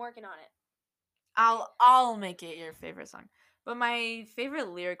way, but I'm working on it. I'll make it your favorite song. But my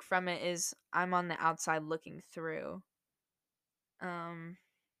favorite lyric from it is I'm on the outside looking through. And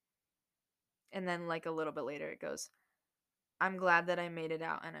then like a little bit later it goes, I'm glad that I made it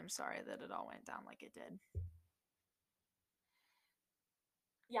out, and I'm sorry that it all went down like it did.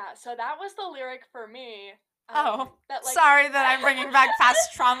 Yeah, so that was the lyric for me. Sorry that I'm bringing back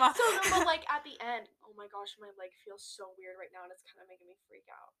past trauma. So no, but like at the end, oh my gosh, my leg feels so weird right now, and it's kind of making me freak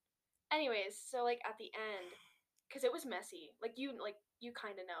out. Anyways, so like at the end, because it was messy. Like you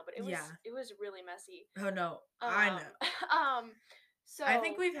kind of know, but it was really messy. Oh no, I know. So I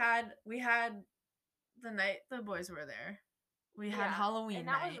think we had the night the boys were there. We had Halloween and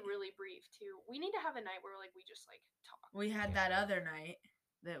that night. was really brief too. We need to have a night where like we just like talk. We had that other night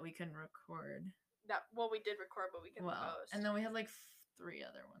that we couldn't record. We did record, but we couldn't post. And then we had like 3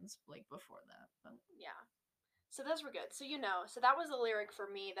 other ones like before that. But... yeah. So those were good. So so that was the lyric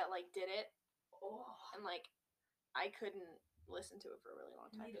for me that like did it. Oh. And like I couldn't listen to it for a really long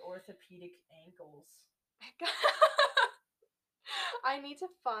time. I need orthopedic ankles. I need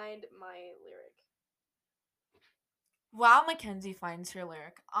to find my lyric. While Mackenzie finds her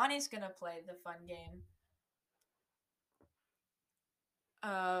lyric, Ani's gonna play the fun game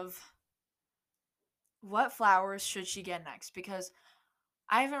of what flowers should she get next, because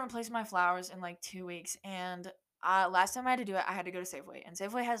I haven't replaced my flowers in like 2 weeks, and Last time I had to do it, I had to go to Safeway, and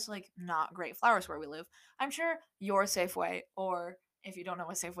Safeway has like not great flowers where we live. I'm sure your Safeway, or if you don't know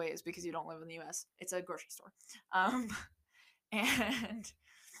what Safeway is because you don't live in the U.S., it's a grocery store. And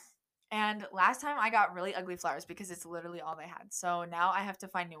and last time I got really ugly flowers because it's literally all they had. So now I have to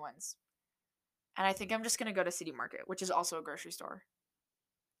find new ones. And I think I'm just gonna go to City Market, which is also a grocery store.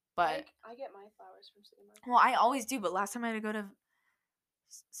 But I get my flowers from City Market. well, I always do, but last time I had to go to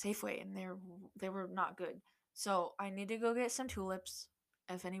Safeway and they were not good. So I need to go get some tulips.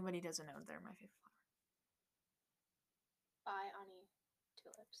 If anybody doesn't know, they're my favorite flower. Buy Ani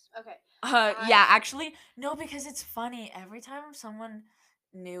tulips. Okay. Yeah, actually, no, because it's funny. Every time someone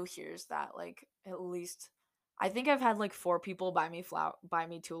new hears that, like at least I think I've had like 4 people buy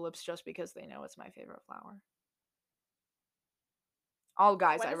me tulips just because they know it's my favorite flower. All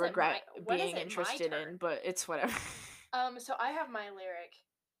guys I regret being interested in, but it's whatever. So I have my lyric.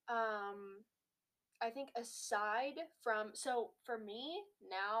 I think aside from for me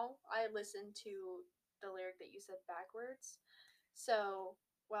now I listen to the lyric that you said backwards. So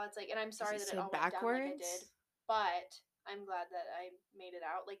well, it's like, and I'm sorry that it all went down like I did, but I'm glad that I made it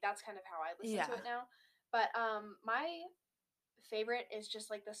out. Like that's kind of how I listen to it now. But my favorite is just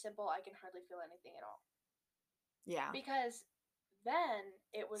like the simple I can hardly feel anything at all. Yeah. Because then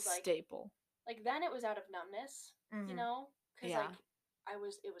it was like staple. Like then it was out of numbness, you know? Cuz like it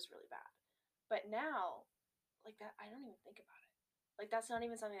was really bad. But now like that I don't even think about it. Like that's not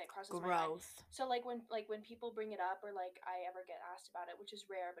even something that crosses my mind. So like when people bring it up or like I ever get asked about it, which is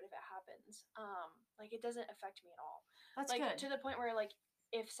rare, but if it happens, like it doesn't affect me at all. That's like good. To the point where like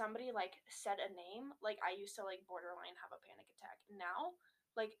if somebody like said a name, like I used to like borderline have a panic attack. Now,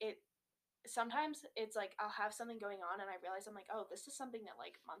 like sometimes it's like I'll have something going on and I realize I'm like, oh, this is something that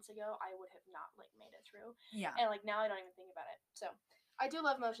like months ago I would have not like made it through. Yeah. And like now I don't even think about it. So I do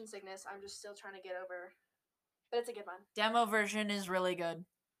love motion sickness. I'm just still trying to get over, but it's a good one. Demo version is really good.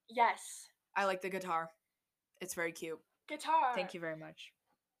 Yes. I like the guitar. It's very cute. Guitar. Thank you very much.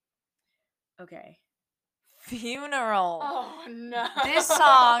 Okay. Funeral. Oh no. This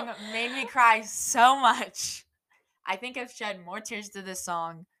song made me cry so much. I think I've shed more tears to this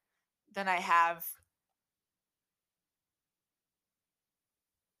song than I have.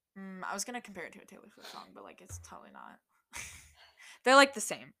 I was gonna compare it to a Taylor Swift song, but like it's totally not. They're like the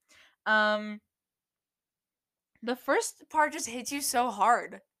same. The first part just hits you so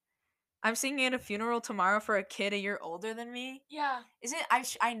hard. I'm singing at a funeral tomorrow for a kid a year older than me. Yeah. Isn't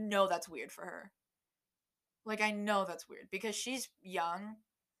I know that's weird for her. Like I know that's weird because she's young.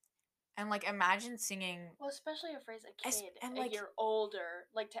 And like imagine singing. Well, especially a phrase a kid and like, a year older,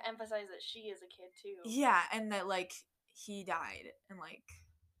 like to emphasize that she is a kid too. Yeah, and that like he died and like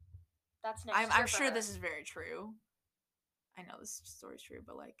that's next year. I'm sure this is very true. I know this story's true,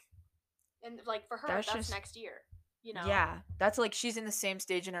 but like and like for her that's just next year. You know? Yeah. That's like she's in the same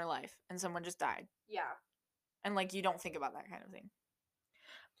stage in her life and someone just died. Yeah. And like you don't think about that kind of thing.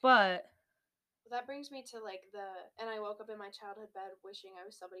 But that brings me to like and I woke up in my childhood bed wishing I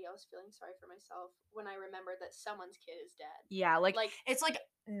was somebody else, feeling sorry for myself when I remembered that someone's kid is dead. Yeah, like it's like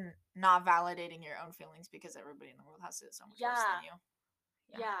not validating your own feelings because everybody in the world has it so much worse than you.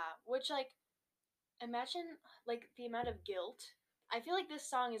 Yeah, which like imagine like the amount of guilt. I feel like this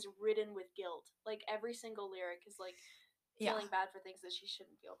song is ridden with guilt. Like every single lyric is like feeling bad for things that she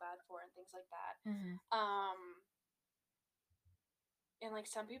shouldn't feel bad for and things like that. And like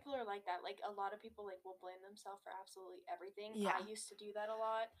some people are like that. Like a lot of people like will blame themselves for absolutely everything. Yeah. I used to do that a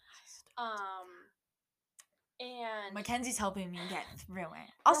lot. And Mackenzie's helping me get through it.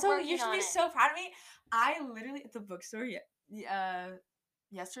 Also, you should be so proud of me. I literally at the bookstore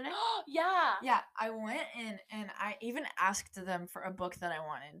yesterday. Yeah, I went in and I even asked them for a book that I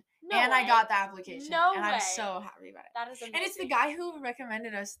wanted. I got the application. And I'm so happy about it. That is amazing. And it's the guy who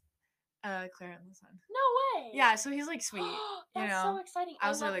recommended us Claire and the Sun. No way. Yeah, so he's like sweet. That's so exciting. I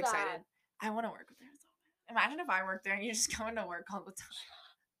was really excited. I want to work with her. Imagine if I worked there and you just go into work all the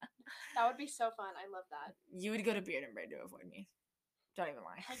time. That would be so fun. I love that. You would go to Beard and Braid to avoid me. Don't even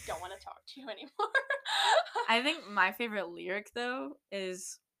lie. I don't want to talk to you anymore. I think my favorite lyric though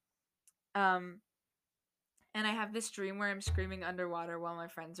is and I have this dream where I'm screaming underwater while my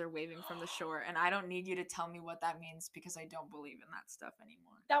friends are waving from the shore, and I don't need you to tell me what that means because I don't believe in that stuff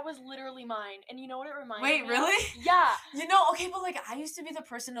anymore. That was literally mine. And you know what it reminds me Wait, really? Of? Yeah. Okay, but like I used to be the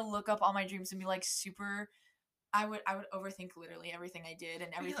person to look up all my dreams and be like super I would overthink literally everything I did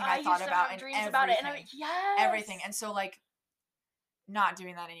and everything I thought about and everything. About it, and I'm like, yes. Everything. And so like not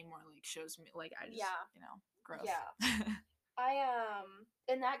doing that anymore like shows me like I just growth. Yeah.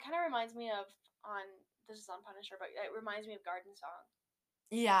 And that kind of reminds me of this is on Punisher, but it reminds me of Garden Song.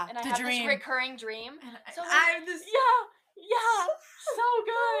 Yeah, and I have this recurring dream. So I this yeah, so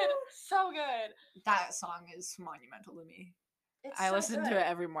good, so good. That song is monumental to me. It's I so listen to it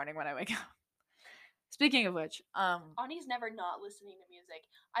every morning when I wake up. Speaking of which, Ani's never not listening to music.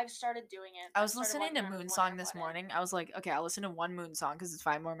 I've started doing it. I was listening to Moon Song this morning. I was like, okay, I'll listen to one Moon Song because it's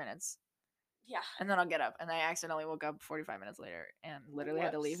 5 more minutes. Yeah. And then I'll get up. And I accidentally woke up 45 minutes later and literally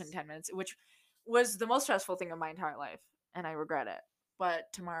had to leave in 10 minutes, which was the most stressful thing of my entire life. And I regret it.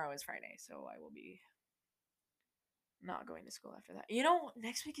 But tomorrow is Friday, so I will be not going to school after that. You know,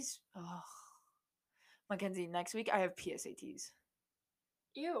 next week is... Oh. Mackenzie, next week I have PSATs.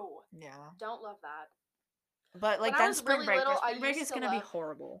 Ew. Yeah. Don't love that. But like then spring break. Spring break is gonna be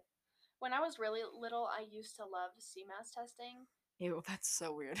horrible. When I was really little, I used to love CMAS testing. Ew, that's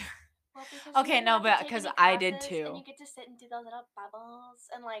so weird. Well, because okay, no, but because I did too. And you get to sit and do those little bubbles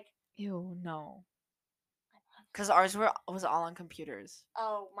and like. Ew, no. Because ours was all on computers.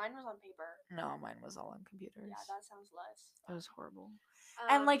 Oh, mine was on paper. No, mine was all on computers. Yeah, that sounds less. It was horrible.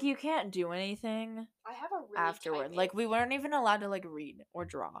 And like you can't do anything. I have a really afterward. Like we weren't even allowed to like read or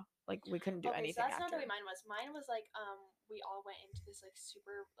draw. Like we couldn't do anything. So that's after. not the way mine was. Mine was like we all went into this like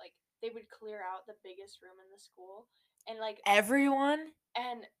super like they would clear out the biggest room in the school and like everyone.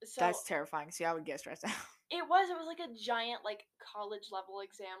 And so that's terrifying. See, I would get stressed out. It was like a giant like college level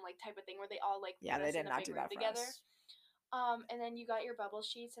exam like type of thing where they all like put us in a big room together. And then you got your bubble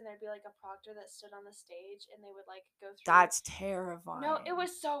sheets, and there'd be like a proctor that stood on the stage, and they would like go through. That's terrifying. No, it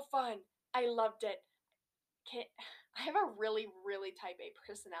was so fun. I loved it. I have a really, really type A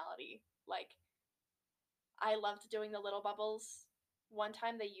personality. Like, I loved doing the little bubbles. One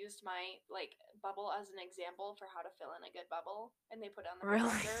time they used my like bubble as an example for how to fill in a good bubble, and they put it on the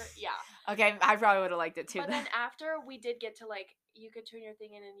projector. Yeah. Okay, I probably would have liked it too. But then after we did get to like you could turn your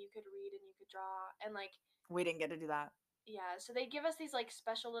thing in and you could read and you could draw and like we didn't get to do that. Yeah, so they give us these like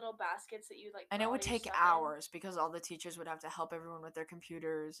special little baskets that you like. And it would take hours because all the teachers would have to help everyone with their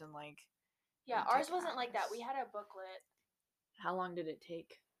computers and like. Yeah, ours wasn't like that. We had a booklet. How long did it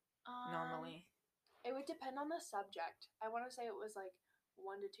take? Normally. It would depend on the subject. I want to say it was like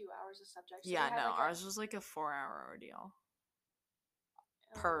 1 to 2 hours a subject. So yeah, no, ours was like a 4-hour ordeal.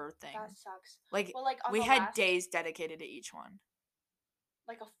 Per thing. That sucks. Like, well, like we had days dedicated to each one.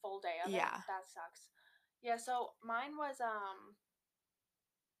 Like a full day of it? Yeah. That sucks. Yeah, so mine wasn't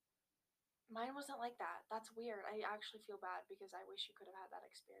like that. That's weird. I actually feel bad because I wish you could have had that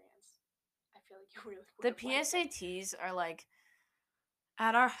experience. I feel like you really would. The PSATs are like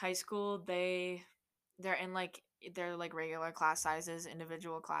at our high school, they're in like they're like regular class sizes,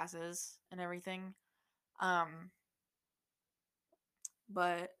 individual classes and everything.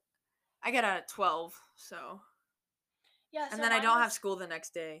 But I get out at 12, so yeah. And then I don't have school the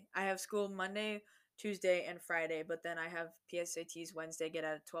next day. I have school Monday, Tuesday, and Friday, but then I have PSATs Wednesday, get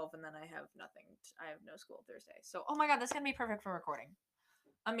out at 12, and then I have nothing. I have no school Thursday. So, oh my god, that's gonna be perfect for recording.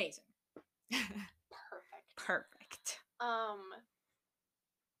 Amazing. Perfect.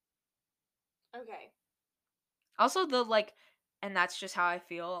 Okay. Also, the like, and that's just how I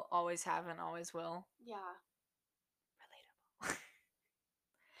feel. Always have and always will. Yeah. Relatable.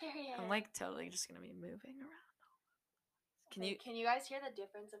 Period. I'm like totally just gonna be moving around. Can you guys hear the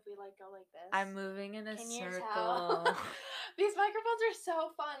difference if we like go like this? I'm moving in a circle. These microphones are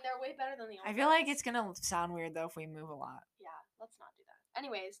so fun. They're way better than the old I feel like it's gonna sound weird though if we move a lot. Yeah, let's not do that.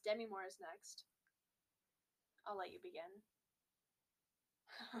 Anyways, Demi Moore is next. I'll let you begin.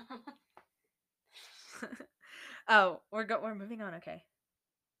 Oh, we're moving on.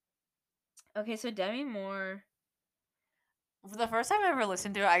 Okay, so Demi Moore. For the first time I ever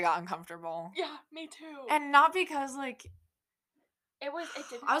listened to it, I got uncomfortable. Yeah, me too. And not because like it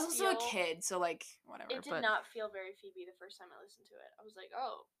didn't. I was also a kid, so like whatever. It did not feel very Phoebe the first time I listened to it. I was like,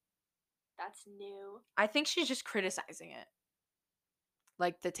 oh, that's new. I think she's just criticizing it.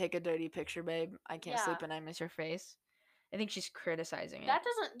 Like the take a dirty picture, babe. I can't sleep and I miss your face. I think she's criticizing it. That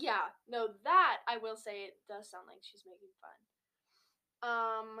doesn't. Yeah, no, that I will say it does sound like she's making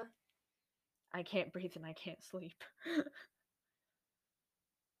fun. I can't breathe and I can't sleep.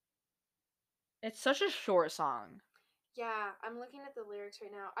 It's such a short song. Yeah, I'm looking at the lyrics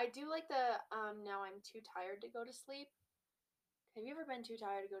right now. I do like the now I'm too tired to go to sleep. Have you ever been too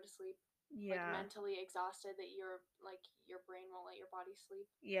tired to go to sleep? Yeah. Like mentally exhausted that your brain won't let your body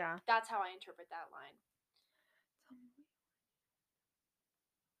sleep? Yeah. That's how I interpret that line.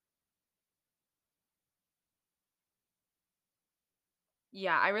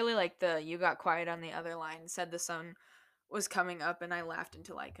 Yeah, I really like the "you got quiet on the other line, said the sun was coming up and I laughed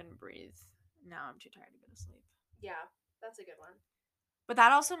until I couldn't breathe. Now I'm too tired to go to sleep." Yeah, that's a good one. But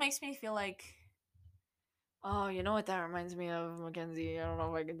that also makes me feel like Oh, you know what that reminds me of, Mackenzie? I don't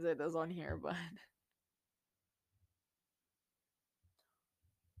know if I can say this on here, but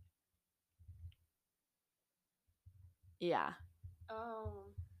yeah. Oh.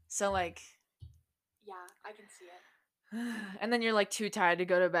 So like, yeah, I can see it. and then you're like too tired to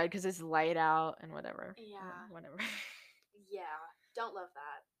go to bed because it's light out and whatever. Yeah. Whatever. Yeah, don't love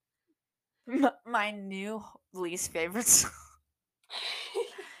that. My new least favorite song.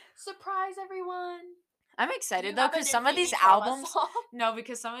 Surprise, everyone! I'm excited You though have a because new some of Phoebe these trauma albums, song. no,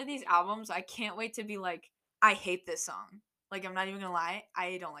 because some of these albums, I can't wait to be like, I hate this song. Like, I'm not even gonna lie,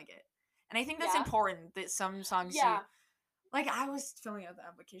 I don't like it. And I think that's Yeah. important that some songs you, Yeah. like, I was filling out the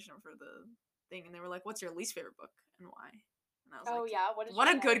application for the thing, and they were like, "What's your least favorite book and why?" And I was Oh like, yeah. What did "What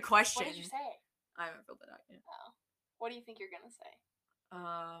you a say? good question." What did you say? I haven't filled it out yet. Oh. What do you think you're gonna say?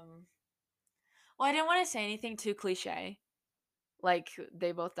 Well, I didn't want to say anything too cliche, like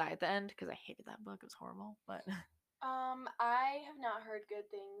they both die at the end because I hated that book. It was horrible, but I have not heard good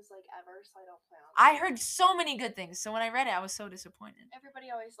things like ever, so I don't plan on. I heard so many good things. So when I read it, I was so disappointed. Everybody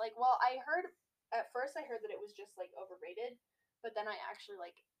always like. Well, I heard at first. I heard that it was just like overrated, but then I actually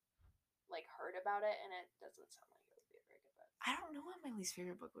like heard about it, and it doesn't sound like it would be a very good book. I don't know what my least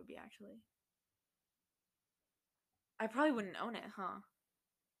favorite book would be actually. I probably wouldn't own it, huh?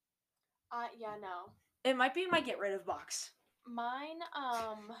 Yeah, no. It might be in my get rid of box. Mine,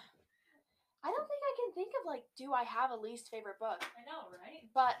 I don't think I can think of like, do I have a least favorite book? I know, right?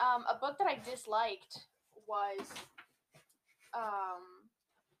 But a book that I disliked was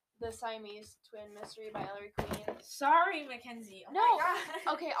The Siamese Twin Mystery by Ellery Queen. Sorry, Mackenzie. Oh no, my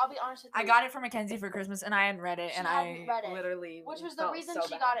God. Okay, I'll be honest with you. I got it for Mackenzie for Christmas, and I hadn't read it, She and hadn't I read it, literally, which was the reason so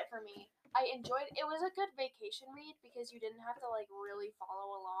she bad. got it for me. I enjoyed it. It was a good vacation read because you didn't have to like really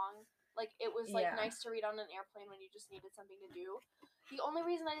follow along. Like it was like nice to read on an airplane when you just needed something to do. The only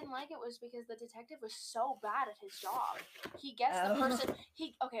reason I didn't like it was because the detective was so bad at his job. He guessed the person.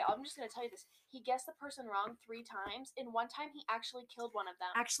 I'm just gonna tell you this. He guessed the person wrong 3 times, and one time he actually killed one of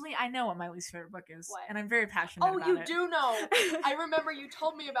them. Actually, I know what my least favorite book is, What? and I'm very passionate about it. Oh, you do know. I remember you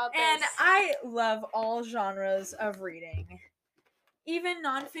told me about this. And I love all genres of reading, even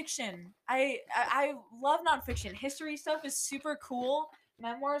nonfiction. I love nonfiction. History stuff is super cool.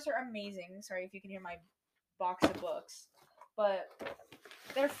 Memoirs are amazing. Sorry if you can hear my box of books, but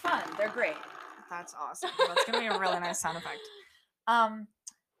they're fun. They're great. That's awesome. That's gonna be a really nice sound effect.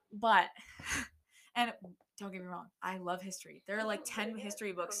 But and don't get me wrong, I love history. There are like 10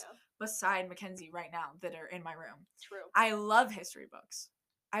 history books beside Mackenzie right now that are in my room. True. I love history books.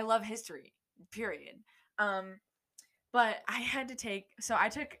 I love history. Period. But I had to I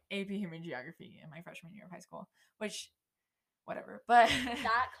took AP Human Geography in my freshman year of high school, which whatever. But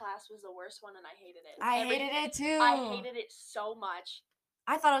that class was the worst one and I hated it. I hated it too. I hated it so much.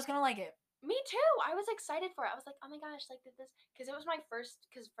 I thought I was gonna like it. Me too. I was excited for it. I was like, oh my gosh, like did this because it was my first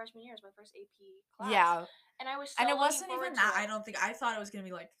freshman year was my first AP class. Yeah. And I was so and it wasn't even that. I don't think I thought it was gonna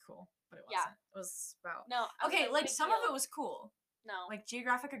be like cool, but it wasn't. It was about Okay, like some of it was cool. No. Like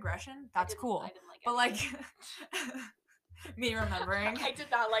geographic aggression, that's cool. I didn't like it. But like me remembering. I did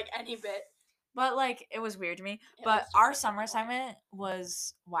not like any bit. But like it was weird to me. But our summer assignment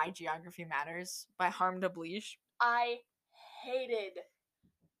was Why Geography Matters by Harm to Bleach. I hated.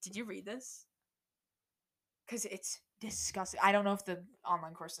 Did you read this? Because it's disgusting. I don't know if the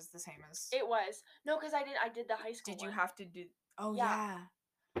online course is the same as. It was. No, because I did the high school. Did you have to do? Oh yeah.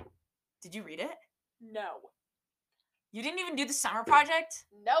 Did you read it? No. You didn't even do the summer project?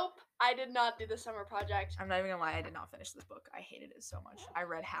 Nope, I did not do the summer project. I'm not even gonna lie, I did not finish this book. I hated it so much. I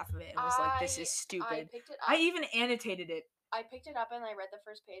read half of it and was like, this is stupid. I picked it up. I even annotated it. I picked it up and I read the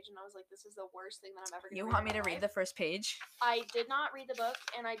first page and I was like, this is the worst thing that I'm ever gonna read. You want me to read the first page? I did not read the book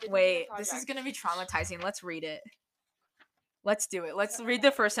and I didn't Wait, this is gonna be traumatizing. Let's read it. Let's do it. Let's read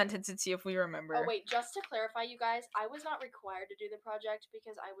the first sentence and see if we remember. Oh wait, just to clarify, you guys, I was not required to do the project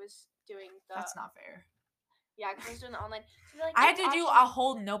because I was doing the. That's not fair. Yeah, because I was doing the online. So like, I had to do a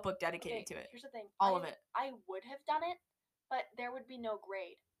whole notebook dedicated to it. Here's the thing. All of it. I would have done it, but there would be no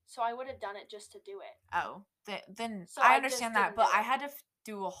grade. So I would have done it just to do it. Oh, then so I understand that, but I had to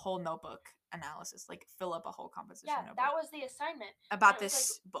do a whole notebook analysis, like fill up a whole composition notebook. That was the assignment. About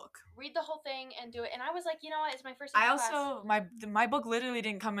this book. Read the whole thing and do it. And I was like, you know what, it's my first class. My book literally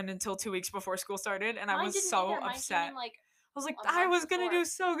didn't come in until 2 weeks before school started, and I was so upset. I was like, I was going to do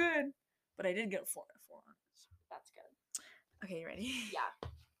so good. But I did get 4 out of 4. That's good. Okay, you ready? Yeah.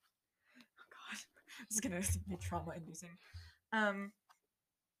 Oh god. This is gonna be trauma inducing.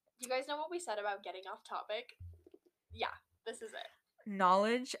 You guys know what we said about getting off topic? Yeah, this is it.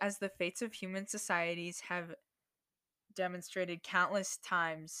 Knowledge, as the fates of human societies have demonstrated countless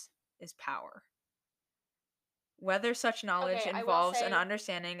times, is power. Whether such knowledge involves an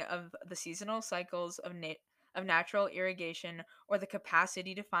understanding of the seasonal cycles of natural irrigation or the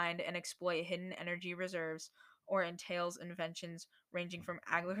capacity to find and exploit hidden energy reserves, or entails inventions ranging from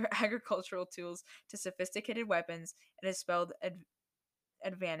agricultural tools to sophisticated weapons, it has spelled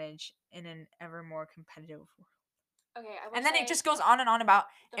advantage in an ever more competitive world. Okay, and then it just goes on and on about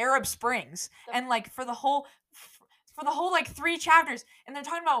Arab Springs, and like for the whole like 3 chapters, and they're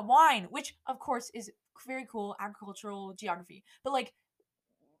talking about wine, which of course is very cool agricultural geography, but like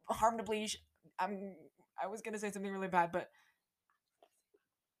harm to bleach. I was gonna say something really bad, but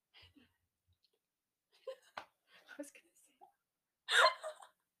I was gonna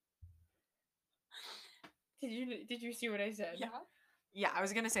say. Did you see what I said? Yeah, I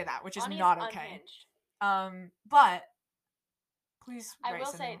was gonna say that, which is not okay. Unhinged. But please. I will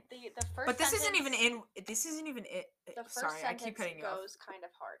say the first. But this isn't even in. This isn't even it. The first sentence I keep cutting you goes off. Kind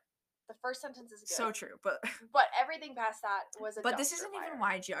of hard. The first sentence is good. So true, but everything past that was a. But this isn't even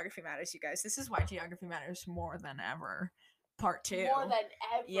why geography matters, you guys. This is why geography matters more than ever. Part 2. More than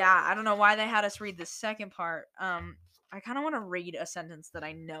ever. Yeah, I don't know why they had us read the second part. I kind of want to read a sentence that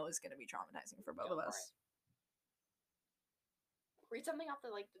I know is going to be traumatizing for both of us. Read something off the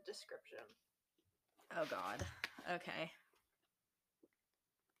description. Oh God. Okay.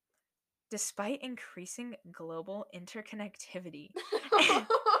 Despite increasing global interconnectivity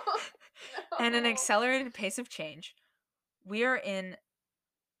and an accelerated pace of change, we are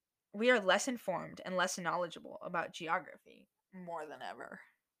less informed and less knowledgeable about geography more than ever.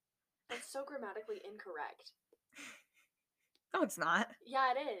 That's so grammatically incorrect. No, it's not.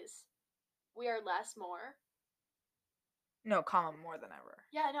 Yeah, it is. We are less more. No, comma, more than ever.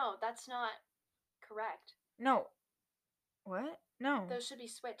 Yeah, no, that's not correct. No. What? No. Those should be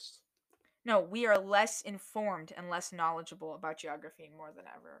switched. No, we are less informed and less knowledgeable about geography more than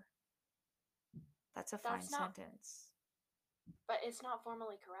ever. That's a fine sentence. But it's not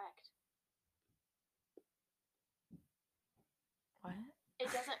formally correct. What?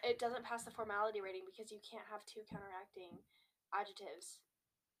 It doesn't pass the formality rating because you can't have 2 counteracting adjectives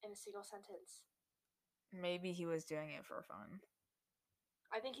in a single sentence. Maybe he was doing it for fun.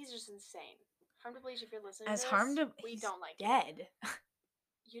 I think he's just insane. Harm to bleach if you're listening to this. We don't like dead.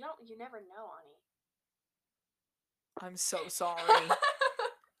 You never know, Ani. I'm so sorry.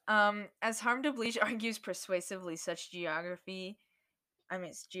 As Harm to Bleach argues persuasively, such geographic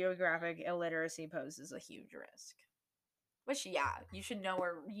illiteracy poses a huge risk. Which, yeah, you should know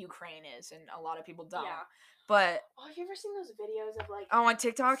where Ukraine is, and a lot of people don't. Yeah. But have you ever seen those videos of on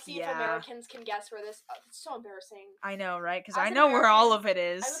TikTok? See if Americans can guess where this. It's so embarrassing. I know, right? Because I know where all of it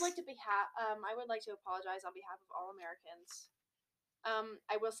is. I would like to apologize on behalf of all Americans.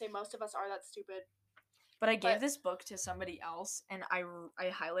 I will say most of us are that stupid. But I gave this book to somebody else, and I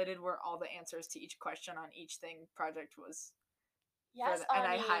highlighted where all the answers to each question on each thing project was. Yes, and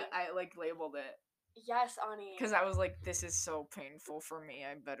I labeled it. Yes, Ani. Because I was like, this is so painful for me.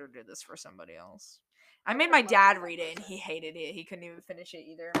 I better do this for somebody else. I made my dad read it, and he hated it. He couldn't even finish it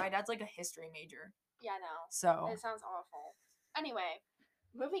either. My dad's like a history major. Yeah, no. So it sounds awful. Anyway,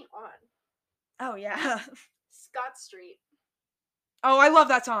 moving on. Oh yeah. Scott Street. Oh, I love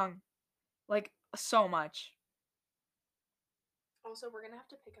that song. So much. Also, we're gonna have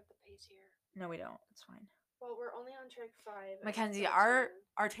to pick up the pace here. No, we don't. It's fine. Well, we're only on track 5. Mackenzie, our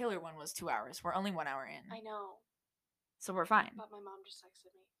Taylor one was 2 hours. We're only 1 hour in. I know. So we're fine. But my mom just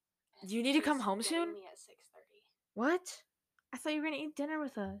texted me. Do you need to come home soon? Me at 6:30. What? I thought you were gonna eat dinner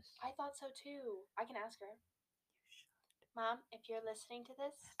with us. I thought so too. I can ask her. Mom, if you're listening to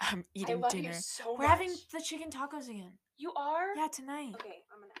this, I'm eating I love dinner. You so we're much. having the chicken tacos again. You are? Yeah, tonight. Okay,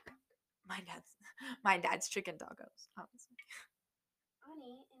 I'm gonna. My dad's chicken tacos. Obviously.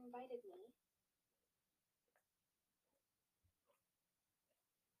 Ani invited me.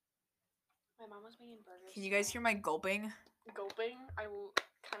 My mom was making burgers. Can you guys hear my gulping? Gulping? I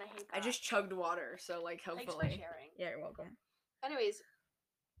kind of hate that. I just chugged water, so hopefully. Thanks for sharing. Yeah, you're welcome. Anyways,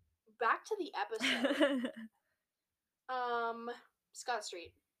 back to the episode. Scott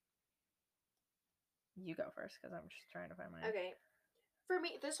Street. You go first, because I'm just trying to find mine. Okay. For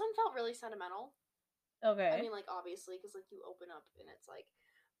me, this one felt really sentimental. Okay. I mean, obviously, because, you open up and it's,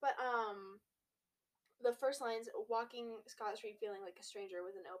 But, the first line's, walking Scott Street feeling like a stranger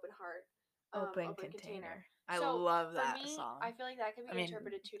with an open heart. Open container. I love that song. I feel like that could be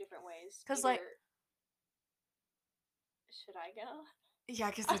interpreted 2 different ways. Because, Should I go? Yeah,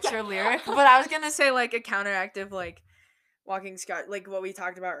 because it's your lyric. But I was going to say, a counteractive, walking Scott, what we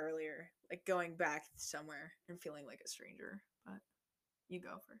talked about earlier. Going back somewhere and feeling like a stranger. But you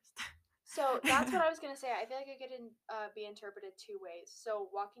go first. So that's what I was gonna say. I feel like it could be interpreted two ways.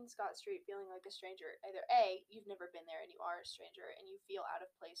 So walking Scott Street feeling like a stranger, either A, you've never been there and you are a stranger and you feel out of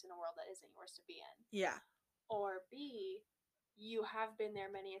place in a world that isn't yours to be in. Yeah. Or B, you have been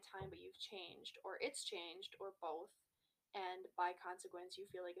there many a time but you've changed, or it's changed, or both. And by consequence, you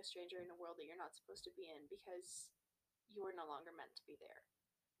feel like a stranger in a world that you're not supposed to be in because you are no longer meant to be there.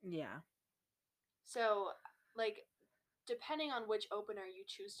 Yeah. So, like, depending on which opener you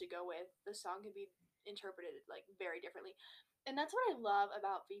choose to go with, the song can be interpreted like very differently. And that's what I love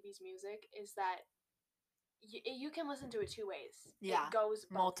about Phoebe's music is that you can listen to it two ways. Yeah. It goes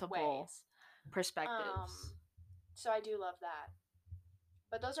both multiple ways. perspectives. So I do love that.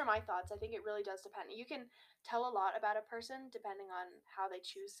 But those are my thoughts. I think it really does depend. You can tell a lot about a person depending on how they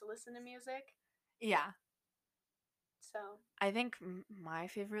choose to listen to music. Yeah. So I think my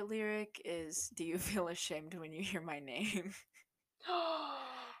favorite lyric is "Do you feel ashamed when you hear my name?"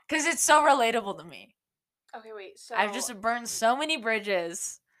 Because it's so relatable to me. Okay, wait. So I've just burned so many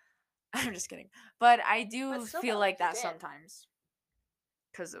bridges. I'm just kidding, but I do feel like that sometimes.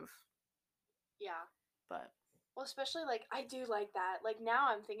 Because of yeah. But well, especially like I do like that. Like now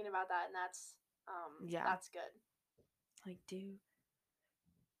I'm thinking about that, and that's yeah, that's good. Like do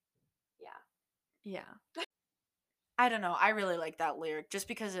Yeah. Yeah. I don't know. I really like that lyric just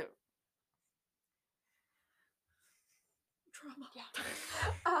because it drama. Yeah.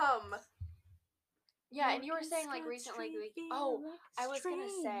 Yeah, and you were saying like recently, like, oh, I was gonna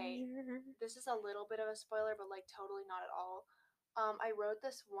say this is a little bit of a spoiler, but like totally not at all. I wrote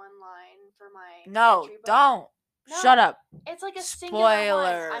this one line for my No, poetry book. don't. No, shut up. It's like a Spoiler.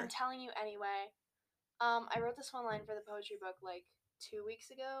 singular one. I'm telling you anyway. I wrote this one line for the poetry book like 2 weeks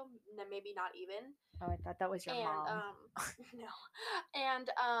ago, maybe not even. Oh, I thought that was your mom. No, and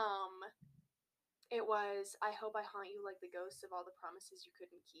it was I hope I haunt you like the ghost of all the promises you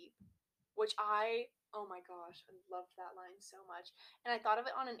couldn't keep, which oh my gosh, I loved that line so much. And I thought of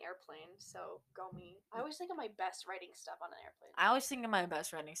it on an airplane, so go me. I always think of my best writing stuff on an airplane. I always think of my best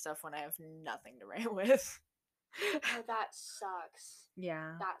writing stuff when I have nothing to write with. Oh, that sucks.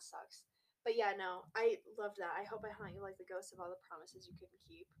 Yeah. That sucks. But yeah, no, I loved that. I hope I haunt you like the ghost of all the promises you couldn't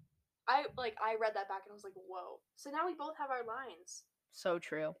keep. I read that back and I was like, whoa. So now we both have our lines. So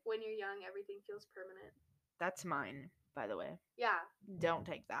true. When you're young, everything feels permanent. That's mine, by the way. Yeah. Don't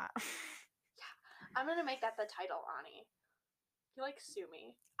take that. Yeah. I'm gonna make that the title, Ani. You like sue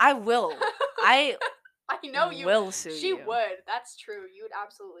me. I will. I know you will sue she you. She would. That's true. You would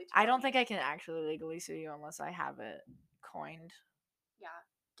absolutely I don't think I can actually legally sue you unless I have it coined. Yeah.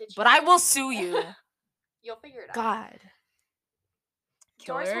 Did you? But I will sue you. You'll figure it out. God.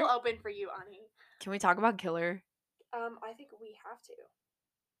 Killer? Doors will open for you, Ani. Can we talk about Killer? I think we have to.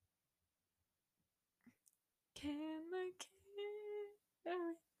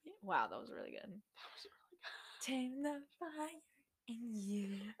 Wow, that was really good. Tame the fire in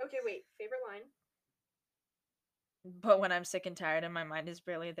you. Okay, wait. Favorite line? But when I'm sick and tired and my mind is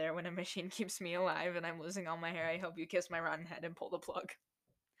barely there, when a machine keeps me alive and I'm losing all my hair, I hope you kiss my rotten head and pull the plug.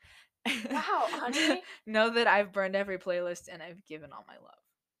 Wow, honey. Know that I've burned every playlist and I've given all my love.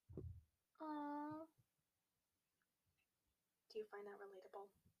 Aww. Do you find that relatable?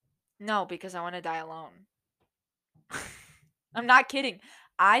 No, because I want to die alone. I'm not kidding.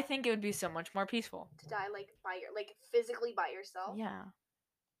 I think it would be so much more peaceful. To die physically by yourself? Yeah.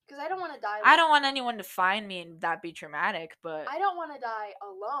 Because I don't want to die. I don't want anyone to find me and that be traumatic, but I don't want to die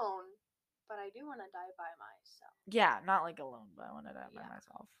alone, but I do want to die by myself. Yeah, not like alone, but I want to die by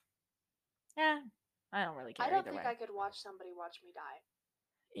myself. Yeah, I don't really care. I don't think I could watch somebody watch me die.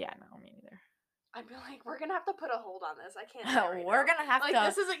 Yeah, no, me neither. I'd be like, we're gonna have to put a hold on this. I can't. We're gonna have to.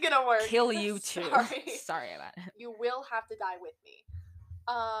 This isn't gonna work. Kill you too. Sorry about it. You will have to die with me.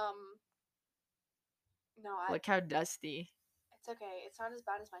 No, Look how dusty. It's okay. It's not as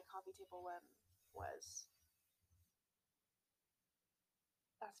bad as my coffee table one was.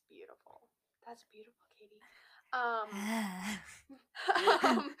 That's beautiful. That's beautiful, Katie.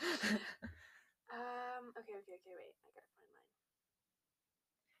 Okay, wait. I gotta find mine.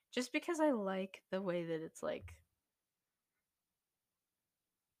 Just because I like the way that it's like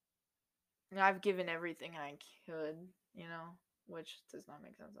I've given everything I could, which does not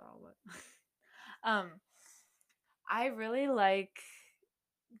make sense at all, but I really like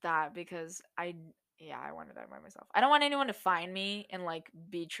that because I want to die by myself. I don't want anyone to find me and like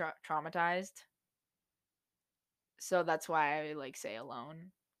be traumatized. So that's why I like say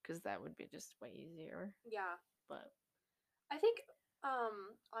alone, because that would be just way easier. Yeah. But I think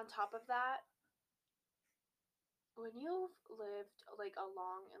on top of that, when you've lived like a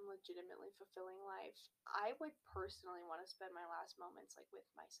long and legitimately fulfilling life, I would personally want to spend my last moments like with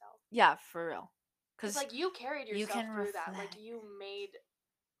myself. Yeah, for real. Because like you carried yourself through that, like you made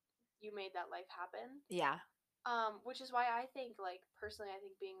that life happen. Yeah. Which is why I think like personally, I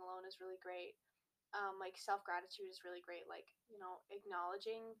think being alone is really great. Like self-gratitude is really great. Like, you know,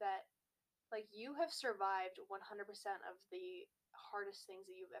 acknowledging that like you have survived 100% of the hardest things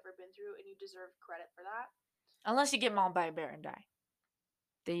that you've ever been through, and you deserve credit for that. Unless you get mauled by a bear and die.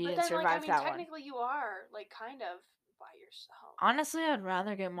 Then you But didn't then, like, I survive mean, that one. technically you are, like, kind of by yourself. Honestly, I'd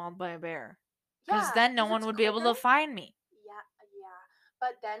rather get mauled by a bear. Yeah, Because then no one would be able to find me. Yeah.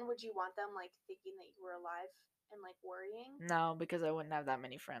 But then would you want them, like, thinking that you were alive and, like, worrying? No, because I wouldn't have that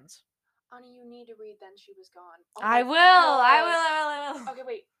many friends. Annie, you need to read Then She Was Gone. Oh I will! I will! Okay,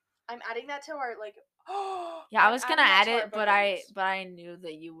 wait. I'm adding that to our, like... yeah, I was gonna add it, but I knew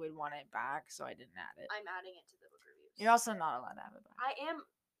that you would want it back, so I didn't add it. I'm adding it to the book reviews. You're also not allowed to have it back. I am...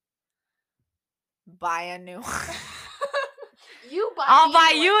 Buy a new one. I'll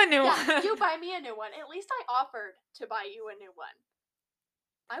buy you a new one. Yeah, you buy me a new one. At least I offered to buy you a new one.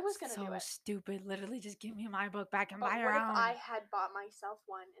 I was gonna do it. So stupid. Literally, just give me my book back and But buy your own. What if I had bought myself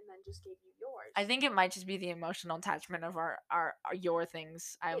one and then just gave you yours? I think it might just be the emotional attachment of our your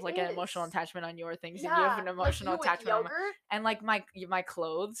things. I have an emotional attachment on your things, and you have an emotional attachment on and like my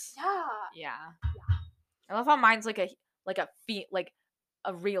clothes. Yeah. I love how mine's like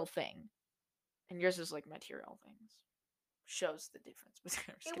a real thing, and yours is like material things. Shows the difference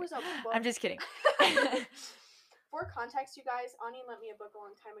between. It was a book. I'm just kidding. For context, you guys, Ani lent me a book a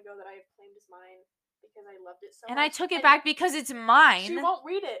long time ago that I have claimed as mine because I loved it so much. And I took it back because it's mine. She won't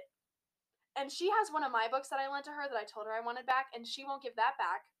read it. And she has one of my books that I lent to her that I told her I wanted back, and she won't give that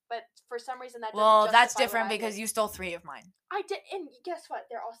back. But for some reason that doesn't justify that's different because you stole 3 of mine. I did, and guess what?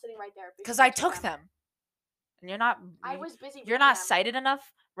 They're all sitting right there. Because I took them. And you're not. I was busy. You're not cited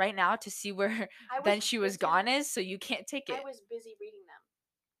enough right now to see where Then She Was Gone is, so you can't take it. I was busy reading them.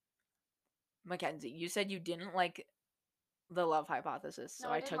 Mackenzie, you said you didn't like The Love Hypothesis, so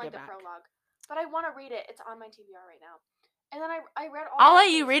I took it back. The prologue, but I want to read it. It's on my TBR right now. And then I read all. I'll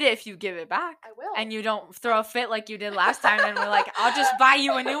let you read it if you give it back. I will. And you don't throw a fit like you did last time, and we're like, I'll just buy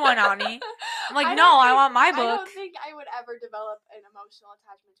you a new one, Ani. I'm like, no, I want my book. I don't think I would ever develop an emotional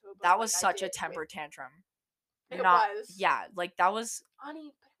attachment to a book. That was such a temper tantrum. It was. Yeah, like that was.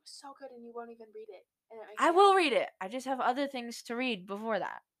 Ani, but it was so good, and you won't even read it. I will read it. I just have other things to read before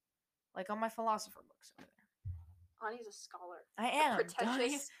that. Like on my philosopher books over there. Ani's a scholar. I am. A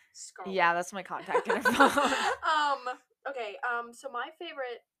pretentious scholar. Yeah, that's my contact info. Okay, so my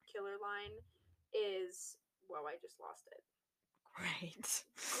favorite killer line is... Whoa, I just lost it. Great.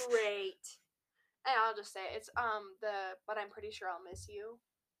 And I'll just say it. It's, but I'm pretty sure I'll miss you.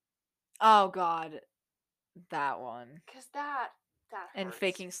 Oh, God. That one. Because that hurts. And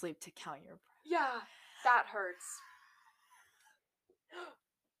faking sleep to count your breath. Yeah, that hurts.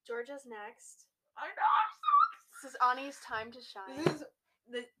 Georgia's next. I know. This is Ani's time to shine.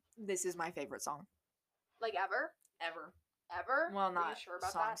 This is my favorite song. Like ever? Ever? Well, not Are you sure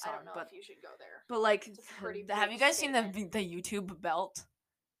about song, that? I don't know if you should go there. But like, have you guys seen the YouTube belt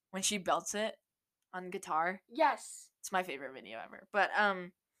when she belts it on guitar? Yes. It's my favorite video ever. But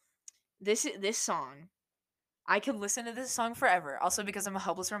this song, I could listen to this song forever. Also because I'm a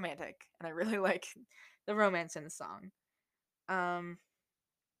hopeless romantic and I really like the romance in the song.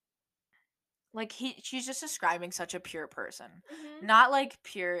 Like she's just describing such a pure person. Mm-hmm. Not like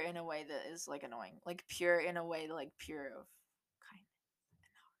pure in a way that is like annoying. Like pure in a way like pure of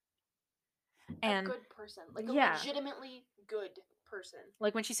kindness. And a good person. Like a legitimately good person.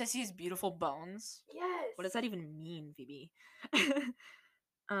 Like when she says he has beautiful bones. Yes. What does that even mean, Phoebe?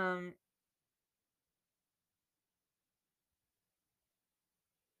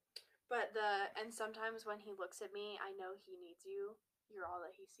 But and sometimes when he looks at me, I know he needs you. You're all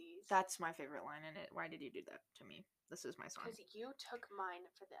that he sees. That's my favorite line in it. Why did you do that to me? This is my song. Because you took mine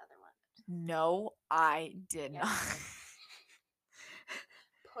for the other one. No, I did not.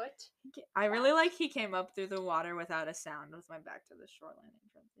 I That. really like he came up through the water without a sound with my back to the shoreline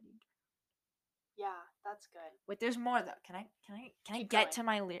and dreamt that he drowned. Yeah, that's good. Wait, there's more though. Can I get to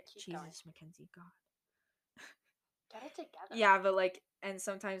my lyrics? Jesus, Mackenzie, God. Get it together. Yeah, but like, and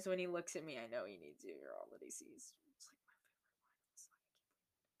sometimes when he looks at me, I know he needs you. You're all that he sees. It's like my favorite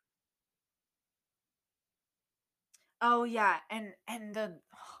line. Oh yeah, and the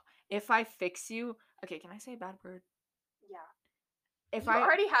if I fix you. Okay, can I say a bad word? Yeah. If I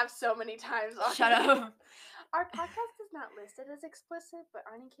already have so many times. Shut up. Our podcast is not listed as explicit, but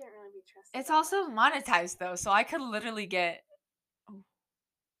Arnie can't really be trusted. It's also monetized though, so I could literally get.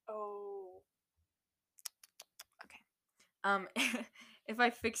 Oh. If I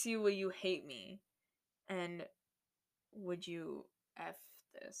fix you, will you hate me? And would you F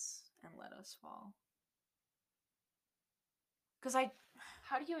this and let us fall? Because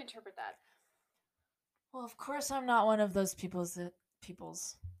How do you interpret that? Well, of course I'm not one of those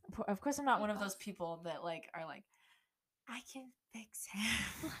Of course I'm not one of those people that like are like, I can fix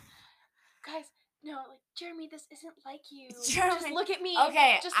him. Guys, no, like Jeremy, this isn't like you. Jeremy. Just look at me.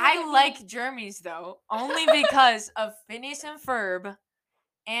 Okay, I like Jeremy's though, only because of Phineas and Ferb.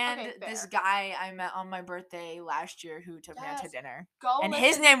 And this guy I met on my birthday last year who took me out to dinner. And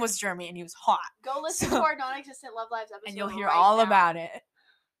his name was Jeremy and he was hot. Go listen to our non-existent Love Lives episode. And you'll hear all about it.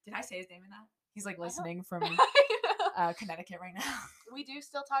 Did I say his name in that? He's like listening from Connecticut right now. We do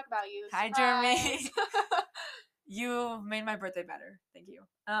still talk about you. Hi, Jeremy. You made my birthday better. Thank you.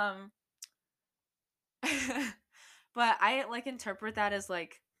 But I like interpret that as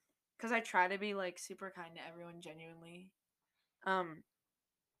like, because I try to be like super kind to everyone genuinely.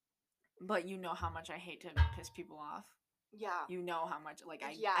 But you know how much I hate to piss people off. Yeah. You know how much like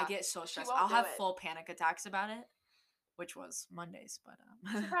I get so stressed. I'll have full panic attacks about it, which was Mondays, but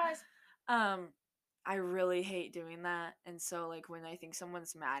surprise. I really hate doing that, and so like when I think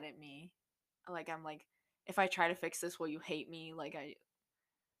someone's mad at me, like I'm like, if I try to fix this, will you hate me? Like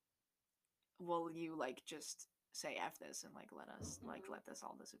will you like just say F this and like let this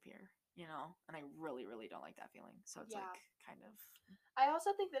all disappear, you know? And I really, really don't like that feeling. So it's like kind of. I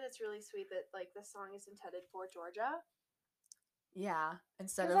also think that it's really sweet that like the song is intended for Georgia. Yeah,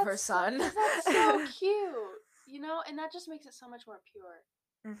 instead of her son. That's so cute, you know, and that just makes it so much more pure,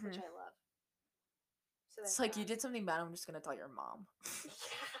 which I love. So it's like you did something bad. I'm just gonna tell your mom.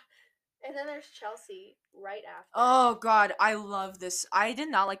 Yeah. And then there's Chelsea right after. Oh God, I love this. I did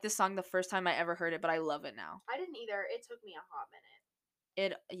not like this song the first time I ever heard it, but I love it now. I didn't either. It took me a hot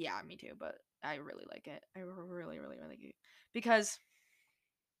minute. Yeah, me too. But I really like it. I really, really, really like it because.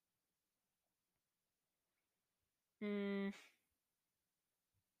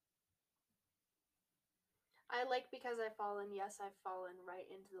 I like Because I've Fallen. Yes, I've fallen right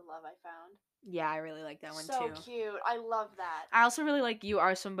into the love I found. Yeah, I really like that one too. So cute. I love that. I also really like You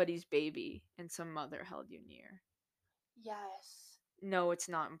Are Somebody's Baby and Some Mother Held You Near. Yes. No, it's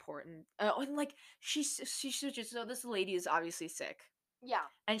not important. And like she switches. So this lady is obviously sick. Yeah.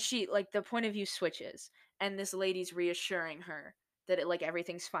 And she like the point of view switches, and this lady's reassuring her that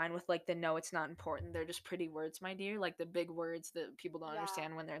everything's fine with like the no, it's not important. They're just pretty words, my dear. Like the big words that people don't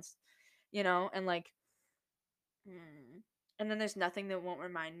understand when there's, and like. And then there's nothing that won't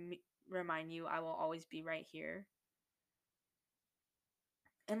remind you I will always be right here.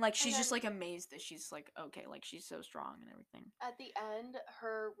 And like she's just like amazed that she's like okay, like she's so strong and everything. At the end,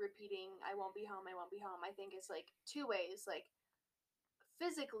 her repeating I won't be home, I think is like two ways. Like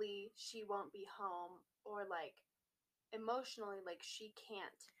physically she won't be home, or like emotionally like she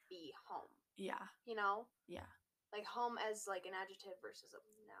can't be home. Yeah. You know? Yeah. Like home as like an adjective versus a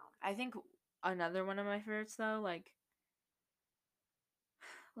noun. I think another one of my favorites though, like.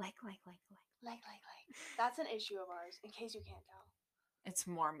 That's an issue of ours, in case you can't tell. It's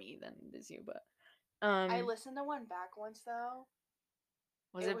more me than it is you, but I listened to one back once though.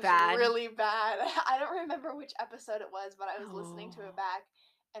 Was it bad? Really bad. I don't remember which episode it was, but I was listening to it back,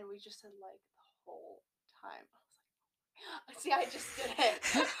 and we just said like the whole time. I was like, see, I just did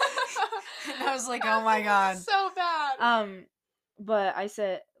it. And I was like, oh my god, so bad. But I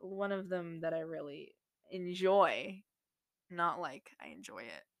said one of them that I really enjoy, not like I enjoy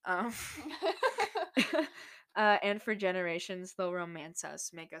it. And for generations they'll romance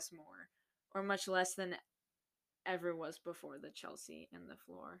us, make us more, or much less than ever was before the Chelsea and the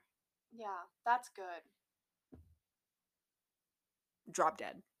floor. Yeah, that's good. Drop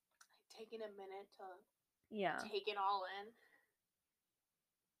Dead. Taking a minute to take it all in.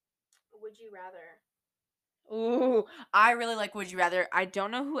 Would you rather? Ooh, I really like Would You Rather. I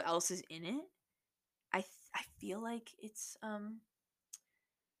don't know who else is in it. I feel like it's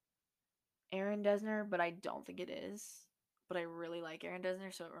Aaron Dessner, but I don't think it is. But I really like Aaron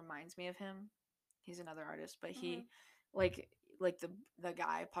Dessner, so it reminds me of him. He's another artist, but he like the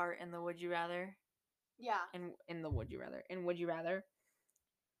guy part in the Would You Rather. Yeah. In the Would You Rather. In Would You Rather.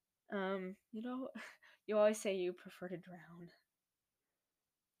 You always say you prefer to drown.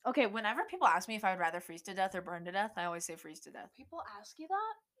 Okay, whenever people ask me if I would rather freeze to death or burn to death, I always say freeze to death. People ask you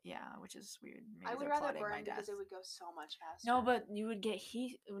that? Yeah, which is weird. Maybe I would rather burn because it would go so much faster. No, but you would get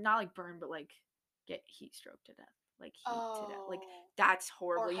heat, not like burn, but like get heat stroke to death. Like heat to death. Like that's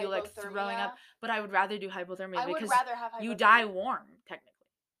horrible. Or you like throwing up. But I would rather do hypothermia I because would rather have hypothermia. You die warm, technically.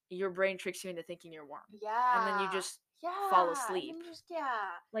 Your brain tricks you into thinking you're warm. Yeah. And then you just fall asleep. And then just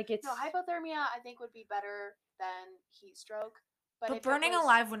Like it's no, hypothermia I think would be better than heat stroke. But burning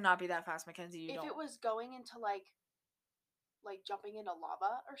alive would not be that fast, Mackenzie. If it was going into like jumping into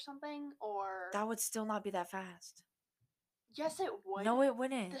lava or something, or that would still not be that fast. Yes, it would. No, it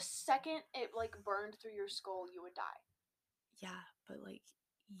wouldn't. The second it like burned through your skull, you would die. Yeah, but like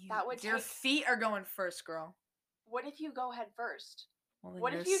your feet are going first, girl. What if you go head first? Well,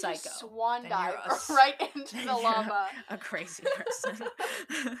 what if you just swan then dive right into the lava? A crazy person.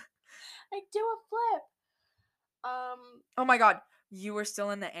 Like do a flip. Oh my god, you were still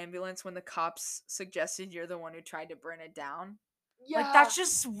in the ambulance when the cops suggested you're the one who tried to burn it down? Yeah. Like that's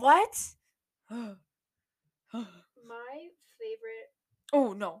just what? My favorite.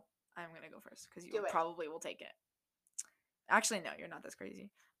 Oh no, I'm gonna go first because you probably will take it. Actually, no, you're not this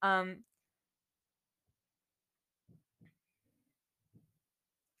crazy.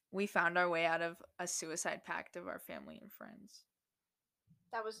 We found our way out of a suicide pact of our family and friends.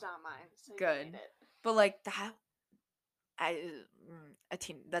 That was not mine. So good. You made it. But like that,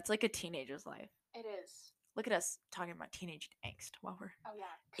 that's like a teenager's life. It is. Look at us talking about teenage angst while we're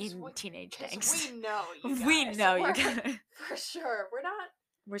in teenage angst. We know you guys. We know you guys. For sure.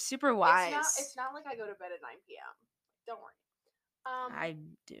 We're super wise. It's not like I go to bed at 9 p.m. Don't worry. I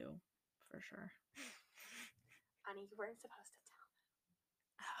do, for sure. Honey, you weren't supposed to tell them.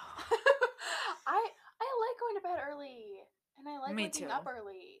 I like going to bed early, and I like waking up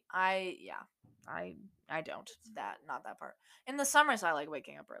early. I don't. Not that part. In the summers, I like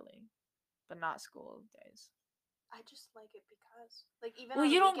waking up early, but not school days. I just like it because, like, even well,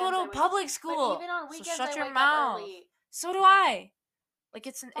 on you don't weekends, go to public school. But even on weekends, so shut I your wake mouth. up early. So do I. Like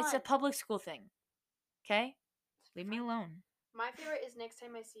it's a public school thing. Okay, leave me alone. My favorite is next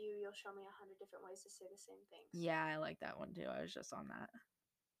time I see you, you'll show me 100 different ways to say the same things. Yeah, I like that one too. I was just on that.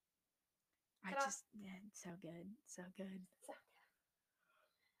 It's so good. So good. So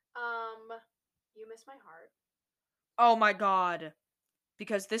good. You Miss My Heart. Oh my god.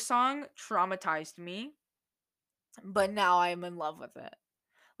 Because this song traumatized me, but now I'm in love with it.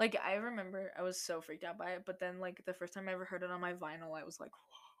 Like, I remember I was so freaked out by it, but then, like, the first time I ever heard it on my vinyl, I was like,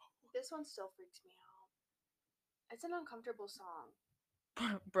 whoa. This one still freaks me out. It's an uncomfortable song.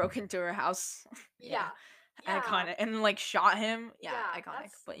 Broke into her house. Yeah. Iconic. And, like, shot him. Yeah,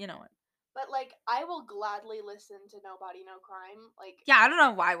 iconic. But you know what? But, like, I will gladly listen to Nobody, No Crime. Like, yeah, I don't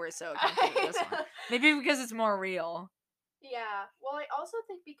know why we're so comfortable with this one. Maybe because it's more real. Yeah. Well, I also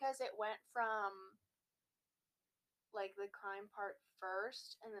think because it went from, like, the crime part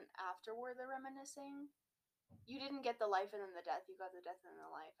first, and then afterward the reminiscing. You didn't get the life and then the death. You got the death and then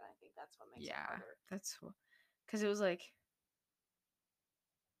the life, and I think that's what makes it harder. That's because it was like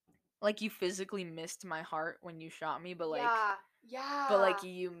you physically missed my heart when you shot me, but like but like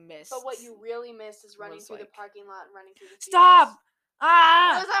you missed. But what you really missed is running through the parking lot and running through the fields. Stop!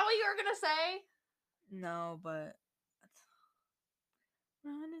 Was that what you were gonna say? No, but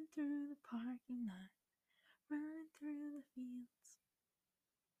running through the parking lot, running through the fields.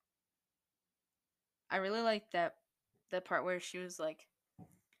 I really like that part where she was like,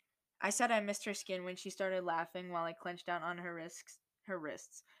 I said I missed her skin when she started laughing while I clenched down on her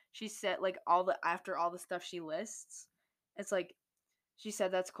wrists. She said, like, after all the stuff she lists, it's like, she said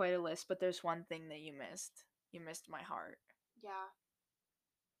that's quite a list, but there's one thing that you missed. You missed my heart. Yeah.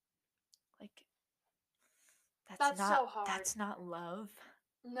 Like, that's not so hard. That's not love.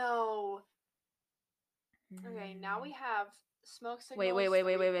 No. Okay, now we have Smoke Signals. Wait.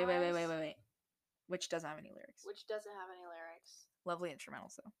 Which doesn't have any lyrics. Lovely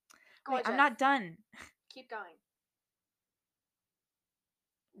instrumentals, though. Wait, I'm not done. Keep going.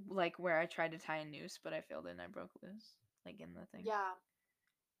 Like where I tried to tie a noose, but I failed and I broke loose. Like in the thing. Yeah.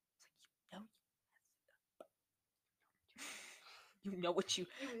 You know what you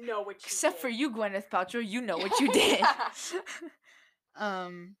Except did. For you, Gwyneth Paltrow, you know what you did. Wait,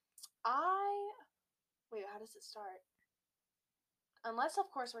 how does it start? Unless, of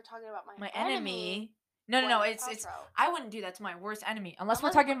course, we're talking about my enemy. No. It's. I wouldn't do that to my worst enemy unless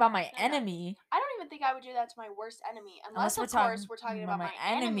we're talking about my enemy. I don't even think I would do that to my worst enemy unless of course, we're talking about my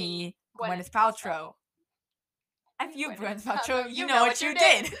enemy, Gwyneth Paltrow. If you, Gwyneth Paltrow, you know what you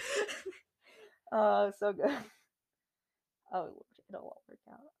did. Oh, so good. Oh, it'll all work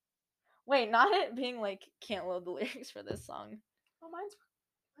out. Wait, not it being like can't load the lyrics for this song. Oh, mine's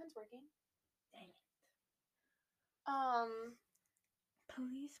working. Dang it.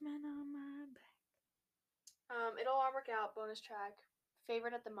 Policeman on my back. It'll all work out. Bonus track.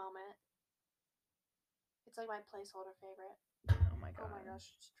 Favorite at the moment. It's like my placeholder favorite. Oh my god. Oh my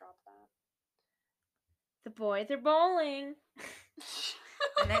gosh, just drop that. The boys are bowling.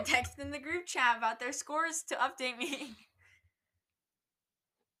 And they're texting the group chat about their scores to update me.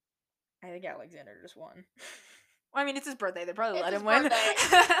 I think Alexander just won. Well, I mean, it's his birthday. They probably let him win.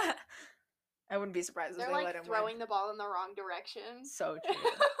 I wouldn't be surprised if they let him win. They're throwing the ball in the wrong direction. So true.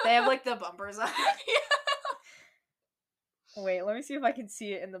 They have like the bumpers on. Yeah. Wait, let me see if I can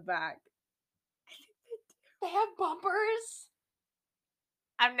see it in the back. They have bumpers?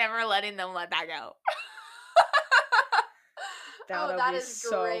 I'm never letting them let that go. That is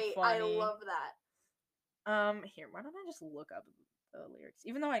so great. Funny. I love that. Here, why don't I just look up the lyrics?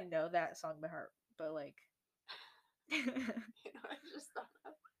 Even though I know that song by heart, but like I just thought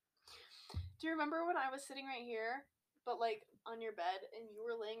of. Do you remember when I was sitting right here, but like on your bed, and you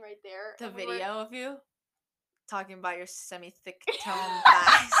were laying right there? The video of you talking about your semi-thick tone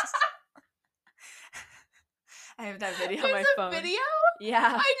thighs. I have that video on my phone. Video?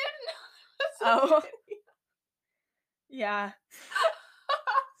 Yeah. I didn't know. Oh. Yeah.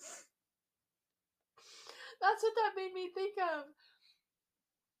 That's what that made me think of.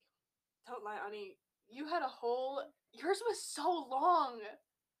 Don't lie, Ani. You had a whole. Yours was so long.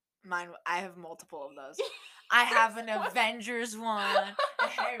 Mine. I have multiple of those. I have an Avengers one, a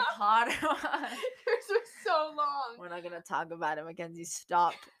Harry Potter one. Yours was so long. We're not gonna talk about it, Mackenzie.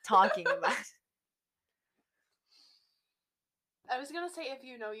 Stop talking about it. I was gonna say if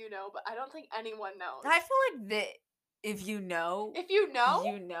you know, you know, but I don't think anyone knows. I feel like that if you know, you know.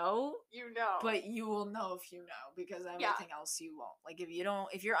 But you will know if you know, because everything else you won't. Like if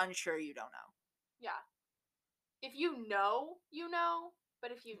you're unsure, you don't know. Yeah. If you know, you know.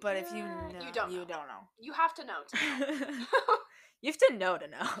 But if you know, you don't know. You have to know to know. You have to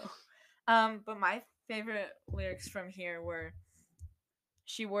know. But my favorite lyrics from here were,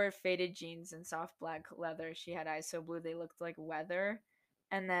 she wore faded jeans and soft black leather. She had eyes so blue they looked like weather.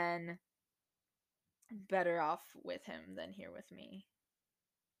 And then, better off with him than here with me.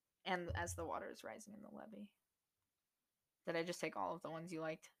 And as the water is rising in the levee. Did I just take all of the ones you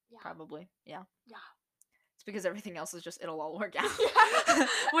liked? Yeah. Probably. Yeah. Yeah. It's because everything else is just, it'll all work out. Yeah.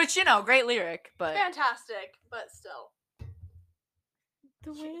 Which, great lyric, but... Fantastic, but still.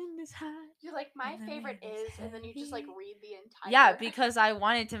 The wind is high. You're like, my favorite is, and then you just like read the entire... Yeah, because I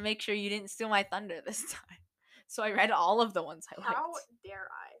wanted to make sure you didn't steal my thunder this time. So I read all of the ones I liked. How dare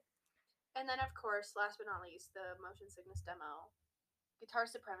I? And then, of course, last but not least, the Motion Sickness demo. Guitar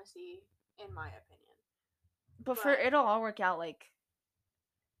supremacy, in my opinion. But for it'll all work out, like...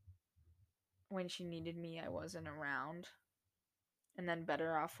 When she needed me, I wasn't around. And then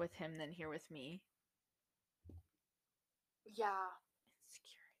better off with him than here with me. Yeah.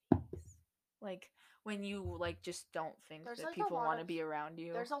 Insecurities. Like, when you, like, just don't think that like people want to be around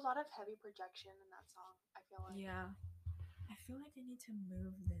you. There's a lot of heavy projection in that song, I feel like. Yeah. I feel like I need to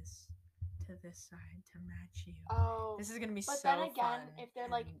move this to this side to match you. Oh. This is going to be so fun. But then again, if they're,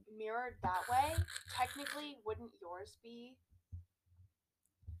 like, mirrored that way, technically, wouldn't yours be...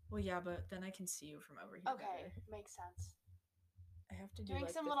 Well, yeah, but then I can see you from over here. Okay, makes sense. I have to do doing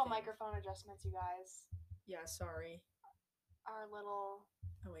some little microphone adjustments, you guys. Yeah, sorry. Our little.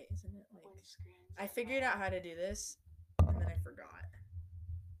 Oh wait, isn't it like? Windscreens. I figured out how to do this, and then I forgot.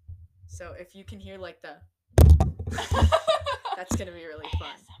 So if you can hear like the, that's gonna be really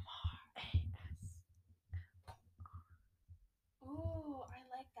fun. Ooh, I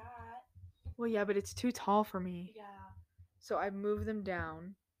like that. Well, yeah, but it's too tall for me. Yeah. So I move them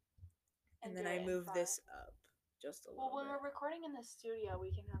down. And then I move this up just a little bit. Well, when we're recording in the studio,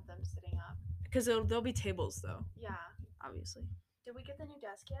 we can have them sitting up. Because there'll be tables, though. Yeah. Obviously. Did we get the new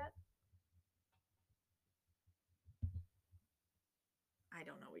desk yet? I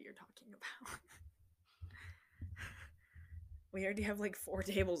don't know what you're talking about. We already have like 4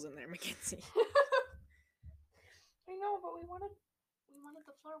 tables in there, Mackenzie. I know, but we wanted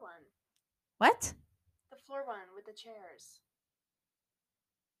the floor one. What? The floor one with the chairs.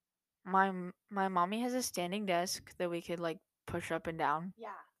 My mommy has a standing desk that we could like push up and down.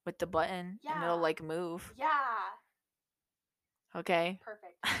 Yeah. With the button. Yeah. And it'll like move. Yeah. Okay.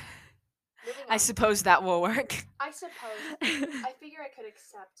 Perfect. I suppose that will work. I suppose. I figure I could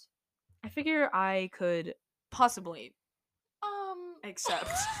accept. I figure I could possibly accept.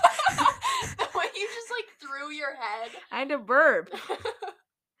 The way you just like threw your head. I had to burp.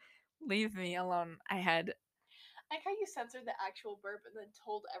 Leave me alone. I like how you censored the actual burp and then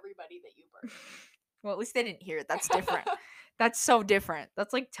told everybody that you burped. Well, at least they didn't hear it. That's different. That's so different.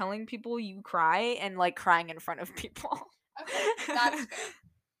 That's like telling people you cry and like crying in front of people. Okay, that's fair.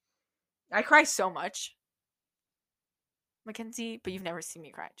 I cry so much. Mackenzie, but you've never seen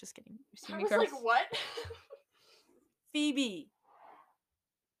me cry. Just kidding. You've seen me cry. Like, what? Phoebe.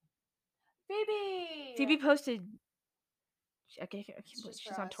 Phoebe. Phoebe posted. Okay,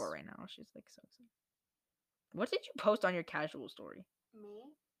 she's on tour right now. She's like so excited. What did you post on your casual story?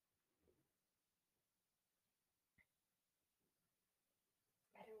 Me?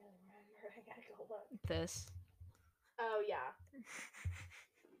 I don't really remember. I gotta go look. This. Oh, yeah.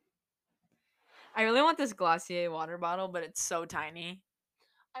 I really want this Glossier water bottle, but it's so tiny.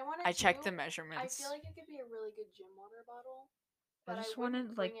 I checked the measurements. I feel like it could be a really good gym water bottle. But I just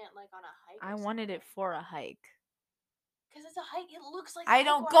wouldn't bring it like on a hike. I wanted it for a hike. Because it's a hike. It looks like I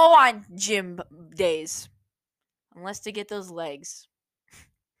don't go on gym days. Unless to get those legs.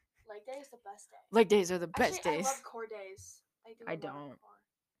 Leg day is the best day. Leg days are the best days. I love core days. I don't.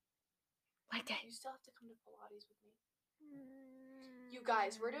 Leg day. You still have to come to Pilates with me. You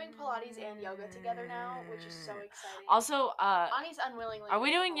guys, we're doing Pilates and yoga together now, which is so exciting. Also, Ani's unwillingly. Are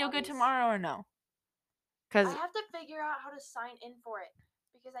we doing yoga tomorrow or no? Because I have to figure out how to sign in for it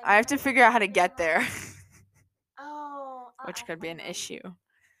because I have to figure out how to get there. Oh, which could be an issue.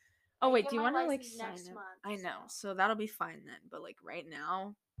 Oh wait, do you want to like sign next up? month? I know, so that'll be fine then. But like right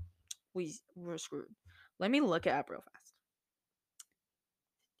now, we're screwed. Let me look it up real fast.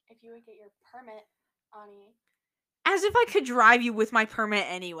 If you would get your permit, Ani. As if I could drive you with my permit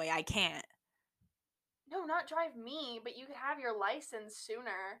anyway. I can't. No, not drive me, but you could have your license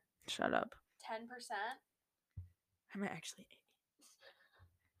sooner. Shut up. 10%. I'm actually 80.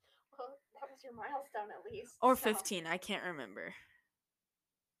 Well, that was your milestone at least. Or 15. I can't remember.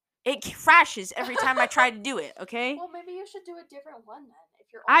 It crashes every time I try to do it. Okay. Well, maybe you should do a different one then.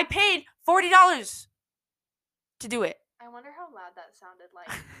 If you're. I paid $40 to do it. I wonder how loud that sounded like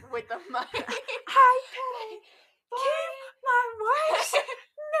with the mic. I paid. Keep my wife's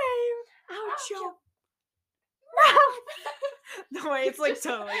name out your mouth. No way, it's like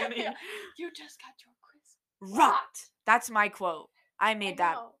totally funny. You just got your Chris rocked. That's my quote. I made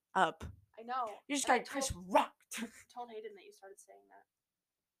that up. I know. You just got Chris rocked. Told Hayden that you started saying that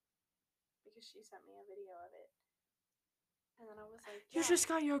because she sent me a video of it, and then I was like, "You just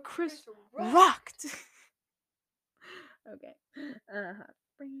got your Chris rocked." Okay.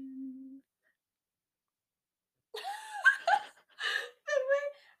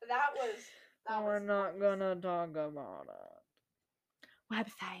 That was. We're not gonna talk about it.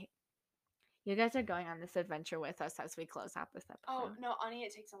 Website. You guys are going on this adventure with us as we close out this episode. Oh no, Ani,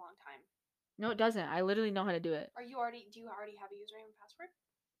 it takes a long time. No, it doesn't. I literally know how to do it. Do you already have a username and password?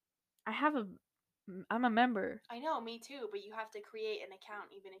 I'm a member. I know, me too, but you have to create an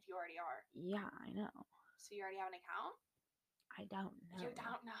account even if you already are. Yeah, I know. So you already have an account? I don't know. You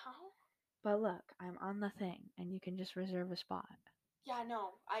don't know? But look, I'm on the thing, and you can just reserve a spot. Yeah,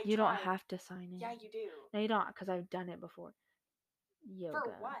 no, You don't have to sign in. Yeah, you do. No, you don't, because I've done it before. Yoga.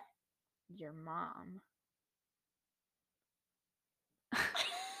 For what? Your mom.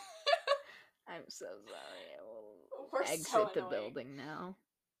 I'm so sorry. I will exit the building now.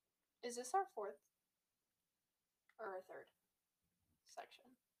 Is this our fourth or our third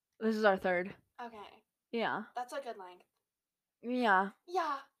section? This is our third. Okay. Yeah. That's a good length. Yeah.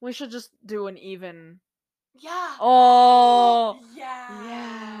 Yeah. We should just do an even. Yeah. Oh. Yeah.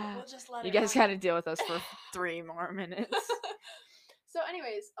 Yeah. We'll just let you guys gotta deal with us for 3 more minutes. So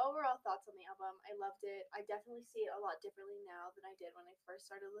anyways, overall thoughts on the album. I loved it. I definitely see it a lot differently now than I did when I first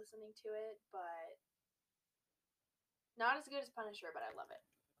started listening to it, but not as good as Punisher, but I love it.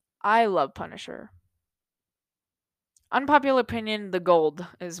 I love Punisher. Unpopular opinion, The Gold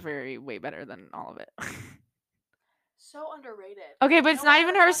is way better than all of it. So underrated. Okay, but it's not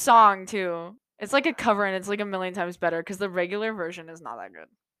even her song, too. It's like a cover, and it's like a million times better, because the regular version is not that good.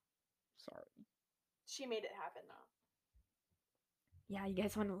 Sorry. She made it happen, though. Yeah, you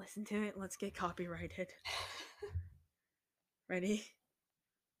guys want to listen to it? Let's get copyrighted. Ready?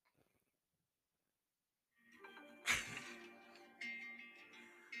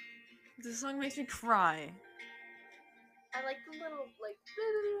 This song makes me cry. I like the little,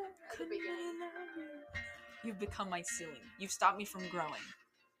 at the beginning. You've become my ceiling. You've stopped me from growing.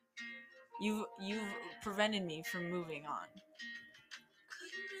 You've prevented me from moving on.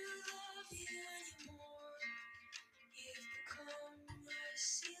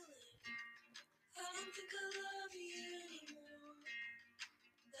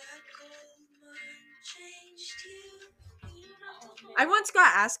 I once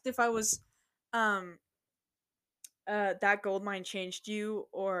got asked if I was that gold mine changed you,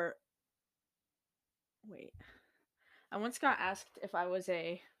 or wait. I once got asked if I was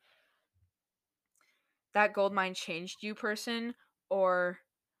a that gold mine changed you person or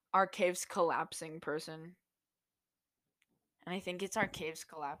our caves collapsing person. And I think it's our caves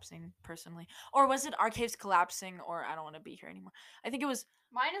collapsing, personally. Or was it our caves collapsing or I don't want to be here anymore? I think it was...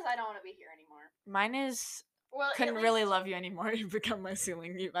 Mine is I don't want to be here anymore. Mine is Well, couldn't really love you anymore. You've become my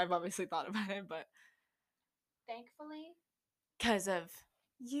ceiling. I've obviously thought about it, but thankfully, because of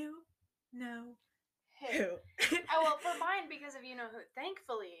you know who. well, for mine, because of you know who.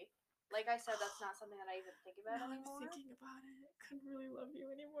 Thankfully, like I said, that's not something that I even think about anymore. I'm thinking about it. I couldn't really love you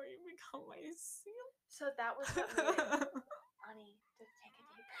anymore. You become my ceiling. So that was what made honey, just take a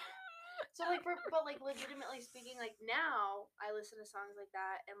deep breath. So but legitimately speaking, like now I listen to songs like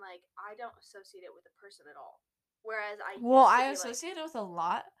that and like I don't associate it with a person at all. Whereas I associate it with a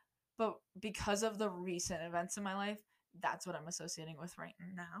lot, but because of the recent events in my life, that's what I'm associating with right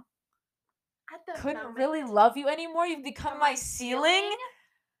now. Couldn't really love you anymore. You've become my ceiling.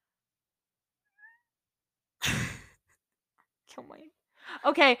 Kill me.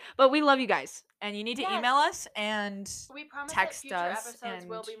 Okay, but we love you guys, and you need to email us and we promise text that future us. Episodes and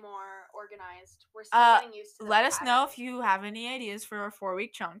will be more organized. We're still getting used to. Let us know if you have any ideas for our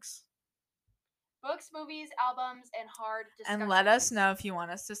 4-week chunks. Books, movies, albums, and hard discussions. And let us know if you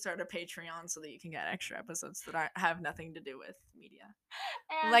want us to start a Patreon so that you can get extra episodes that have nothing to do with media,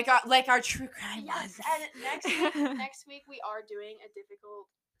 and like our true crime. Yes, and next week we are doing a difficult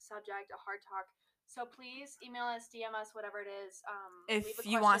subject, a hard talk. So please email us, DM us, whatever it is. If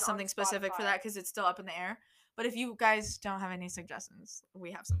you want something specific for that, because it's still up in the air. But if you guys don't have any suggestions,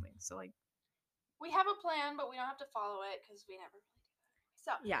 we have something. So we have a plan, but we don't have to follow it because we never really do that.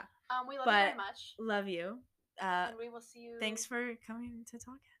 So yeah, we love you very much. Love you. And we will see you. Thanks for coming to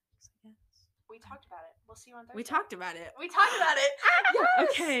talk. We talked about it. We'll see you on Thursday. We talked about it. Yes!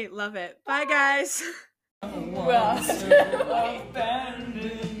 Okay, love it. Bye guys.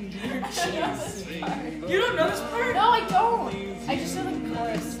 You don't know this part? No, I don't. I just know the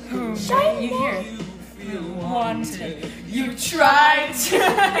chorus. You hear? You wanted. You tried to.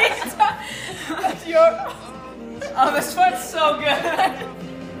 But you're. Oh, this part's so good.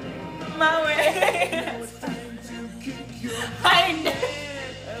 My way. I know.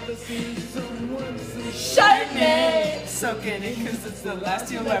 Shiny. So get it, cause it's the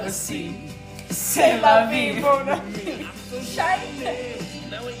last you'll ever see. C'est la vie, mon ami. Shiny.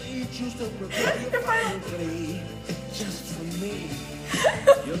 Just for me.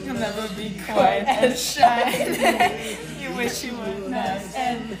 You'll never be quite as shiny. You wish you were nice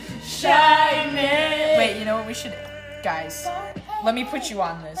and shiny. Wait, you know what we should... Guys, let me put you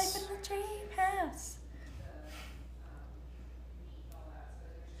on this.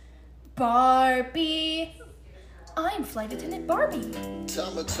 Barbie. I'm Flight Attendant Barbie.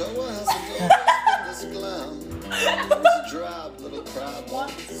 Tamatoa hasn't always been this glam. I was a drab little crab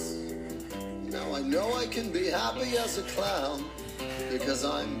once. Now I know I can be happy as a clown because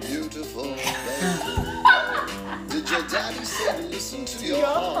I'm beautiful, baby. Did your daddy say to listen to your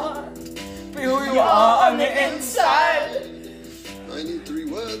heart? Be who you are on the inside. I need 3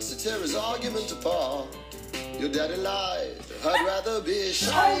 words to tear his argument apart. Your daddy lied. I'd rather be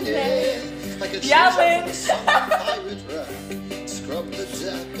shiny, like a treasure from a summer pirate rap. Scrub the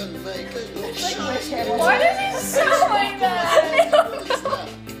deck and make it look shiny. Why does he sound like that?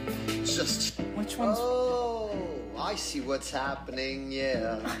 Just which one's? Oh, I see what's happening.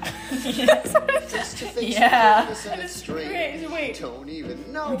 Yeah. Yes. Just to fix yeah. this and it's strange. Wait. Don't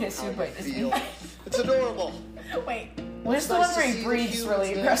even know Okay, how so you wait, feel. It's adorable. Wait. Where's the one where he breathes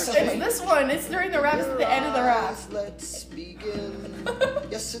really aggressively? It's this one. It's during the rap. It's at the end of the rap. Let's begin.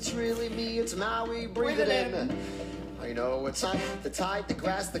 Yes, it's really me. It's Maui. Breathe it in. I know it's not the tide, the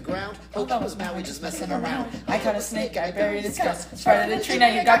grass, the ground. Oh, that was Maui just messing around. I caught a snake, I buried its guts. Started a tree, now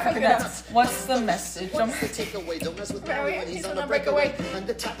you got coconuts. What's the message? What's the takeaway? Don't mess with Maui when he's on a breakaway. And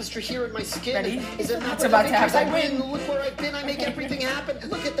the tapestry here in my skin. Ready? Is it not It's about to happen. I win. Look where I've been. I make everything happen.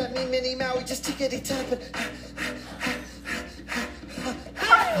 Look at that mean mini Maui just tickety tapping.